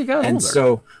busy. Well, we got and older.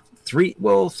 So.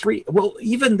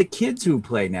 Even the kids who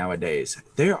play nowadays,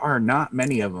 there are not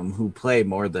many of them who play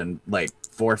more than like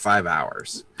 4 or 5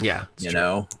 hours. Yeah, you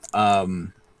know,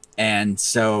 and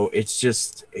so it's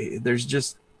just, there's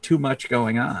just too much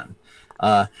going on.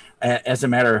 As a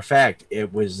matter of fact,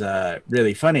 it was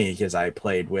really funny because I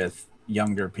played with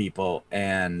younger people,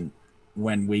 and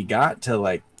when we got to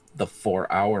like the 4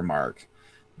 hour mark,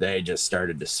 they just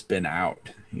started to spin out.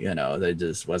 You know, they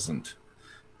just wasn't.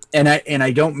 And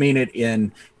I don't mean it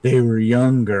in they were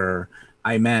younger.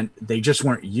 I meant they just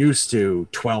weren't used to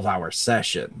 12-hour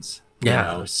sessions.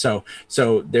 Yeah. You know?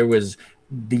 So there was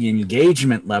the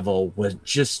engagement level was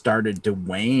just started to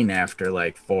wane after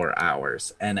like 4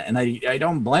 hours, and I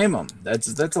don't blame them. That's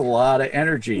a lot of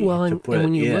energy to put and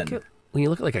when you in. When you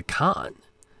look at like a con,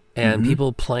 and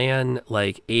people plan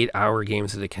like 8-hour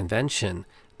games at a convention,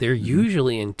 they're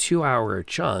usually in 2-hour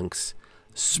chunks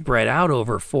spread out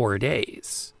over 4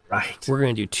 days. Right. We're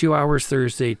going to do 2 hours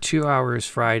Thursday, 2 hours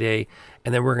Friday,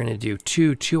 and then we're going to do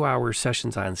two-hour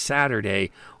sessions on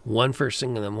Saturday, one first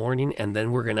thing in the morning, and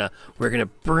then we're gonna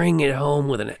bring it home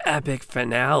with an epic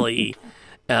finale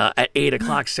at 8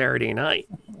 o'clock Saturday night.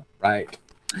 Right.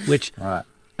 Which, I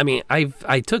mean, I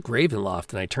took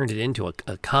Ravenloft and I turned it into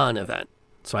a con event,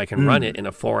 so I can run it in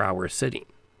a 4-hour sitting.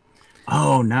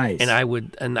 Oh, nice.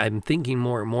 And I'm thinking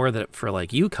more and more that for like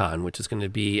UConn, which is going to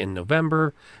be in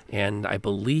November, and I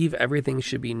believe everything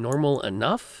should be normal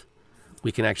enough,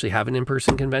 we can actually have an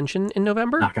in-person convention in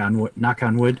November. Knock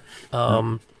on wood.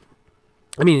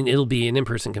 I mean, it'll be an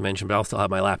in-person convention, but I'll still have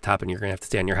my laptop, and you're going to have to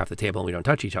stand near half the table, and we don't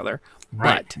touch each other.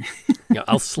 Right. But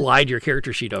I'll slide your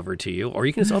character sheet over to you, or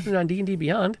you can just open it on D&D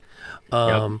Beyond,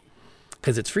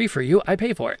 because it's free for you. I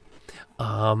pay for it.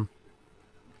 I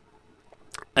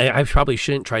probably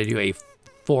shouldn't try to do a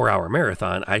 4-hour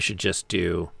marathon. I should just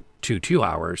do 2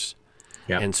 hours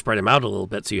and spread them out a little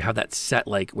bit, so you have that set,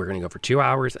 like, we're going to go for 2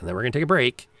 hours, and then we're going to take a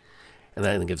break. And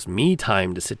then it gives me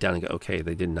time to sit down and go, okay,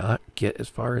 they did not get as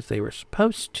far as they were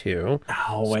supposed to.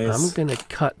 Always. So I'm going to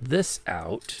cut this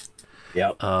out.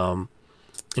 Yep.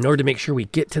 In order to make sure we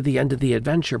get to the end of the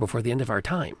adventure before the end of our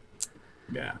time.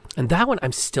 Yeah. And that one,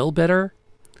 I'm still bitter.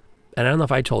 And I don't know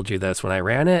if I told you this. When I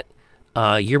ran it,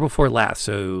 year before last,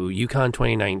 so UConn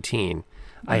 2019,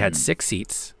 I had 6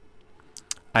 seats.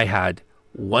 I had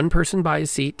one person buy a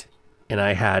seat, and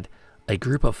I had a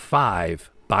group of 5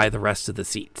 buy the rest of the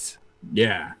seats.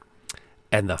 Yeah.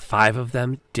 And the 5 of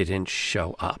them didn't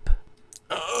show up.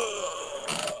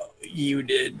 Oh, you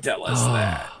did tell us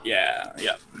that. Yeah.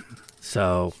 Yep.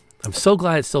 So I'm so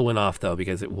glad it still went off, though,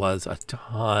 because it was a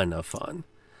ton of fun.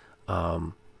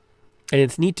 And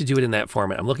it's neat to do it in that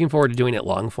format. I'm looking forward to doing it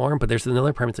long form, but there's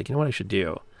another part. It's like, you know what I should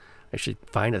do? I should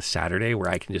find a Saturday where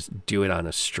I can just do it on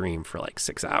a stream for like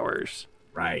 6 hours.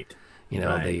 Right.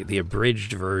 The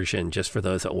abridged version, just for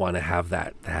those that want to have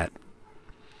that.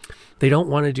 They don't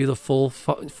want to do the full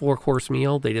 4-course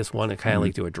meal. They just want to kind of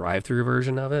like do a drive-through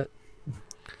version of it.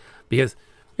 Because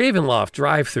Ravenloft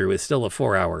drive-through is still a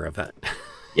 4-hour event.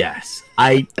 Yes.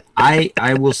 I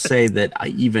will say that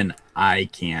I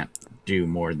can't do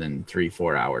more than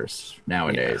 3-4 hours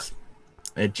nowadays.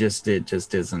 Yeah. It just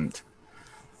isn't.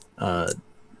 I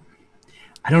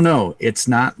don't know. It's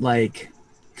not like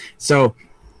so.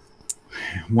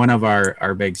 One of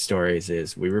our big stories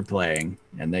is we were playing,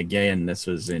 and again, this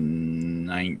was in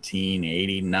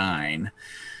 1989.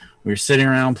 We were sitting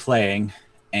around playing,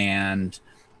 and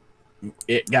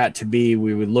it got to be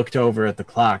we looked over at the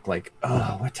clock like,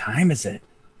 oh, what time is it?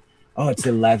 Oh, it's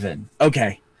 11.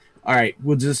 Okay. All right,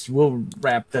 we'll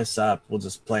wrap this up. We'll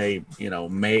just play,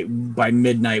 by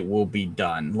midnight we'll be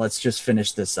done. Let's just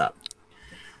finish this up.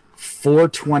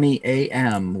 4:20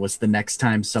 a.m. was the next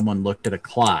time someone looked at a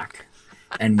clock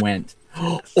and went,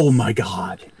 oh my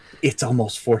God, it's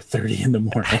almost 4:30 in the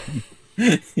morning.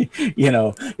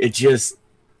 It just,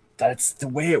 that's the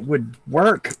way it would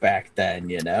work back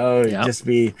then, It'd just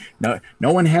be, no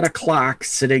one had a clock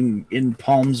sitting in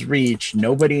palm's reach.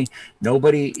 Nobody,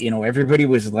 everybody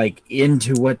was like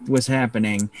into what was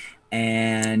happening,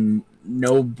 and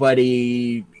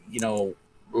nobody,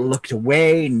 looked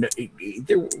away.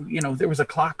 There was a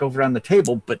clock over on the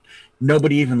table, but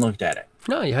nobody even looked at it.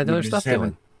 No, you had other stuff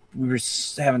doing. We were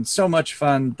having so much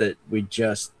fun that we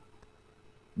just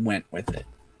went with it.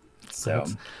 So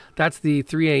that's the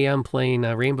 3 a.m. playing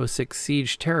Rainbow Six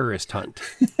Siege terrorist hunt.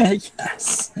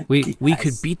 Yes. We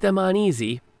could beat them on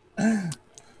easy.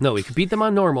 No, we could beat them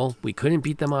on normal. We couldn't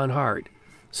beat them on hard.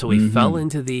 So we fell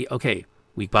into the, okay,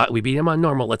 we beat them on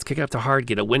normal. Let's kick it up to hard,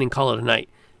 get a win, and call it a night.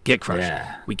 Get crushed.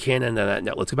 Yeah. We can't end on that.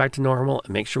 No, let's go back to normal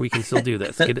and make sure we can still do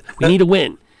this. We need a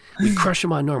win. We crush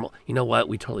them on normal. You know what?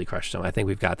 We totally crushed them. I think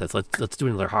we've got this. Let's do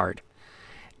another hard.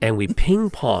 And we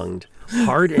ping-ponged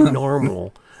hard and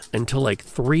normal until like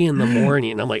 3 in the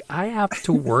morning. And I'm like, I have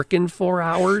to work in 4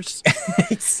 hours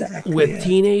exactly with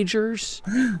teenagers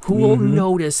who will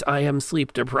notice I am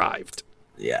sleep deprived.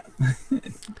 Yeah.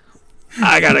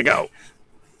 I gotta go.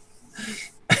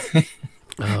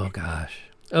 Oh, gosh.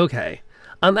 Okay.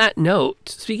 On that note,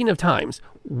 speaking of times,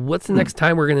 what's the next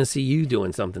time we're going to see you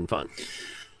doing something fun?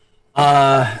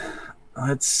 Uh,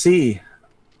 let's see.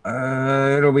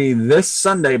 It'll be this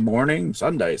Sunday morning.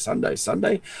 Sunday.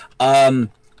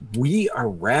 We are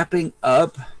wrapping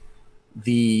up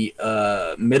the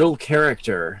middle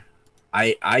character.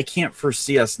 I can't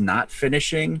foresee us not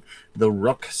finishing the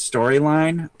Rook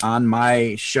storyline on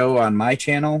my show on my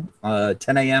channel,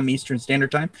 10 a.m. Eastern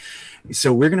Standard Time.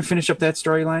 So we're gonna finish up that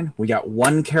storyline. We got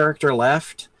one character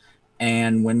left,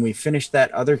 and when we finish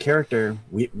that other character,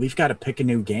 we've got to pick a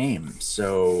new game.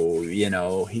 So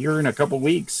here in a couple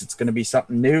weeks, it's gonna be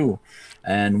something new,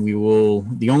 and we will.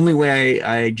 The only way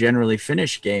I generally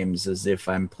finish games is if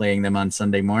I'm playing them on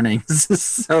Sunday mornings.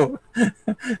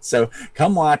 So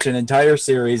come watch an entire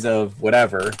series of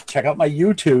whatever. Check out my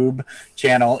YouTube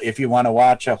channel if you want to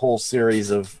watch a whole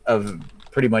series of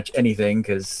pretty much anything,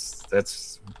 because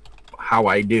that's how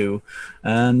I do.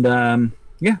 And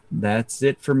yeah, that's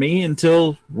it for me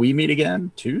until we meet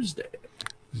again Tuesday.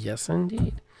 Yes,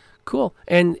 indeed. Cool.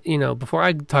 And, before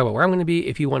I talk about where I'm going to be,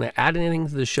 if you want to add anything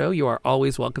to the show, you are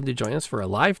always welcome to join us for a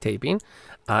live taping.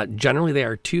 Generally, they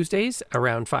are Tuesdays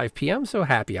around 5 p.m., so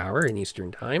happy hour in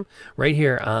Eastern Time, right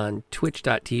here on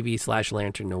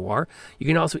twitch.tv/Lantern Noir. You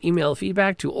can also email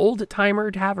feedback to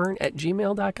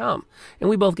oldtimertavern@gmail.com. And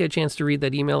we both get a chance to read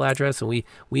that email address, and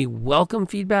we welcome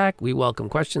feedback. We welcome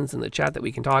questions in the chat that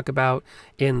we can talk about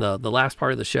in the last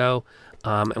part of the show.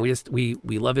 And we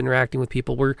love interacting with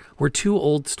people. We're two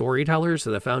old storytellers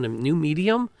that have found a new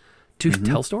medium to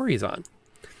tell stories on.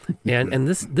 And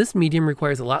this medium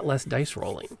requires a lot less dice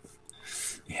rolling.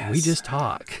 Yes. We just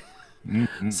talk.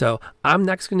 So I'm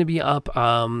next going to be up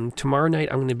tomorrow night.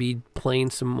 I'm going to be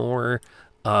playing some more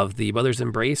of the Mother's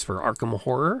Embrace for Arkham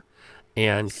Horror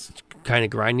and kind of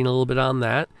grinding a little bit on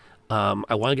that.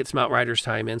 I want to get some Outriders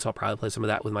time in, so I'll probably play some of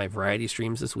that with my variety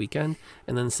streams this weekend.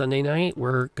 And then Sunday night,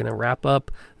 we're going to wrap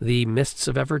up the Mists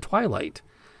of Ever Twilight.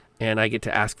 And I get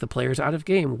to ask the players out of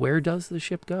game, where does the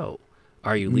ship go?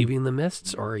 Are you leaving the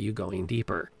mists, or are you going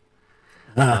deeper?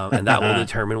 And that will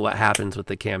determine what happens with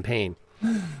the campaign.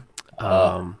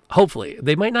 Hopefully.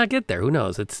 They might not get there. Who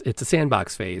knows? It's a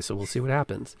sandbox phase, so we'll see what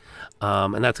happens.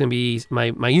 And that's going to be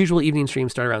my usual evening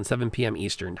streams start around 7 p.m.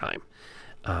 Eastern time.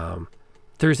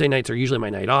 Thursday nights are usually my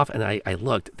night off, and I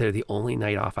looked. They're the only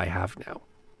night off I have now.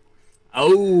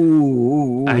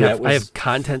 Oh, I have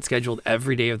content scheduled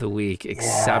every day of the week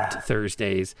except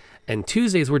Thursdays, and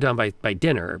Tuesdays we're done by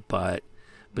dinner. But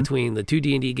between the two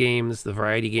D&D games, the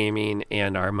variety gaming,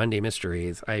 and our Monday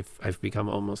mysteries, I've become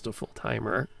almost a full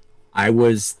timer. I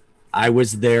was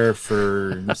there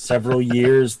for several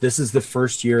years. This is the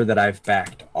first year that I've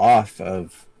backed off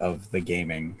of the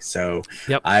gaming, so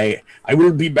yep. I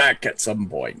will be back at some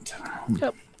point.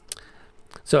 Yep.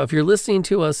 So if you're listening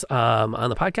to us on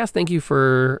the podcast, thank you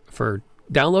for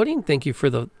downloading. Thank you for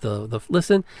the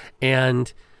listen.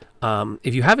 And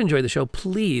if you have enjoyed the show,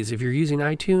 please, if you're using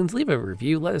iTunes, leave a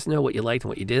review. Let us know what you liked and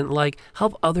what you didn't like.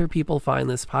 Help other people find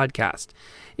this podcast.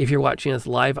 If you're watching us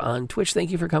live on Twitch,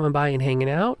 thank you for coming by and hanging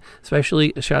out.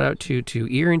 Especially a shout out to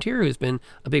Ear and Tear, who's been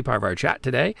a big part of our chat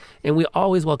today. And we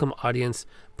always welcome audience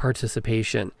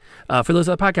participation. For those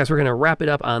other podcasts, we're going to wrap it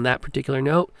up on that particular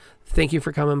note. Thank you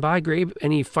for coming by, Grabe.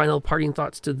 Any final parting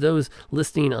thoughts to those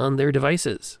listening on their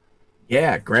devices?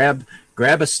 Yeah, grab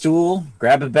a stool,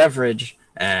 grab a beverage,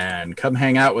 and come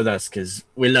hang out with us, because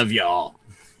we love y'all.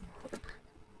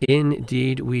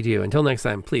 Indeed we do. Until next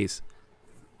time, please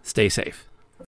stay safe.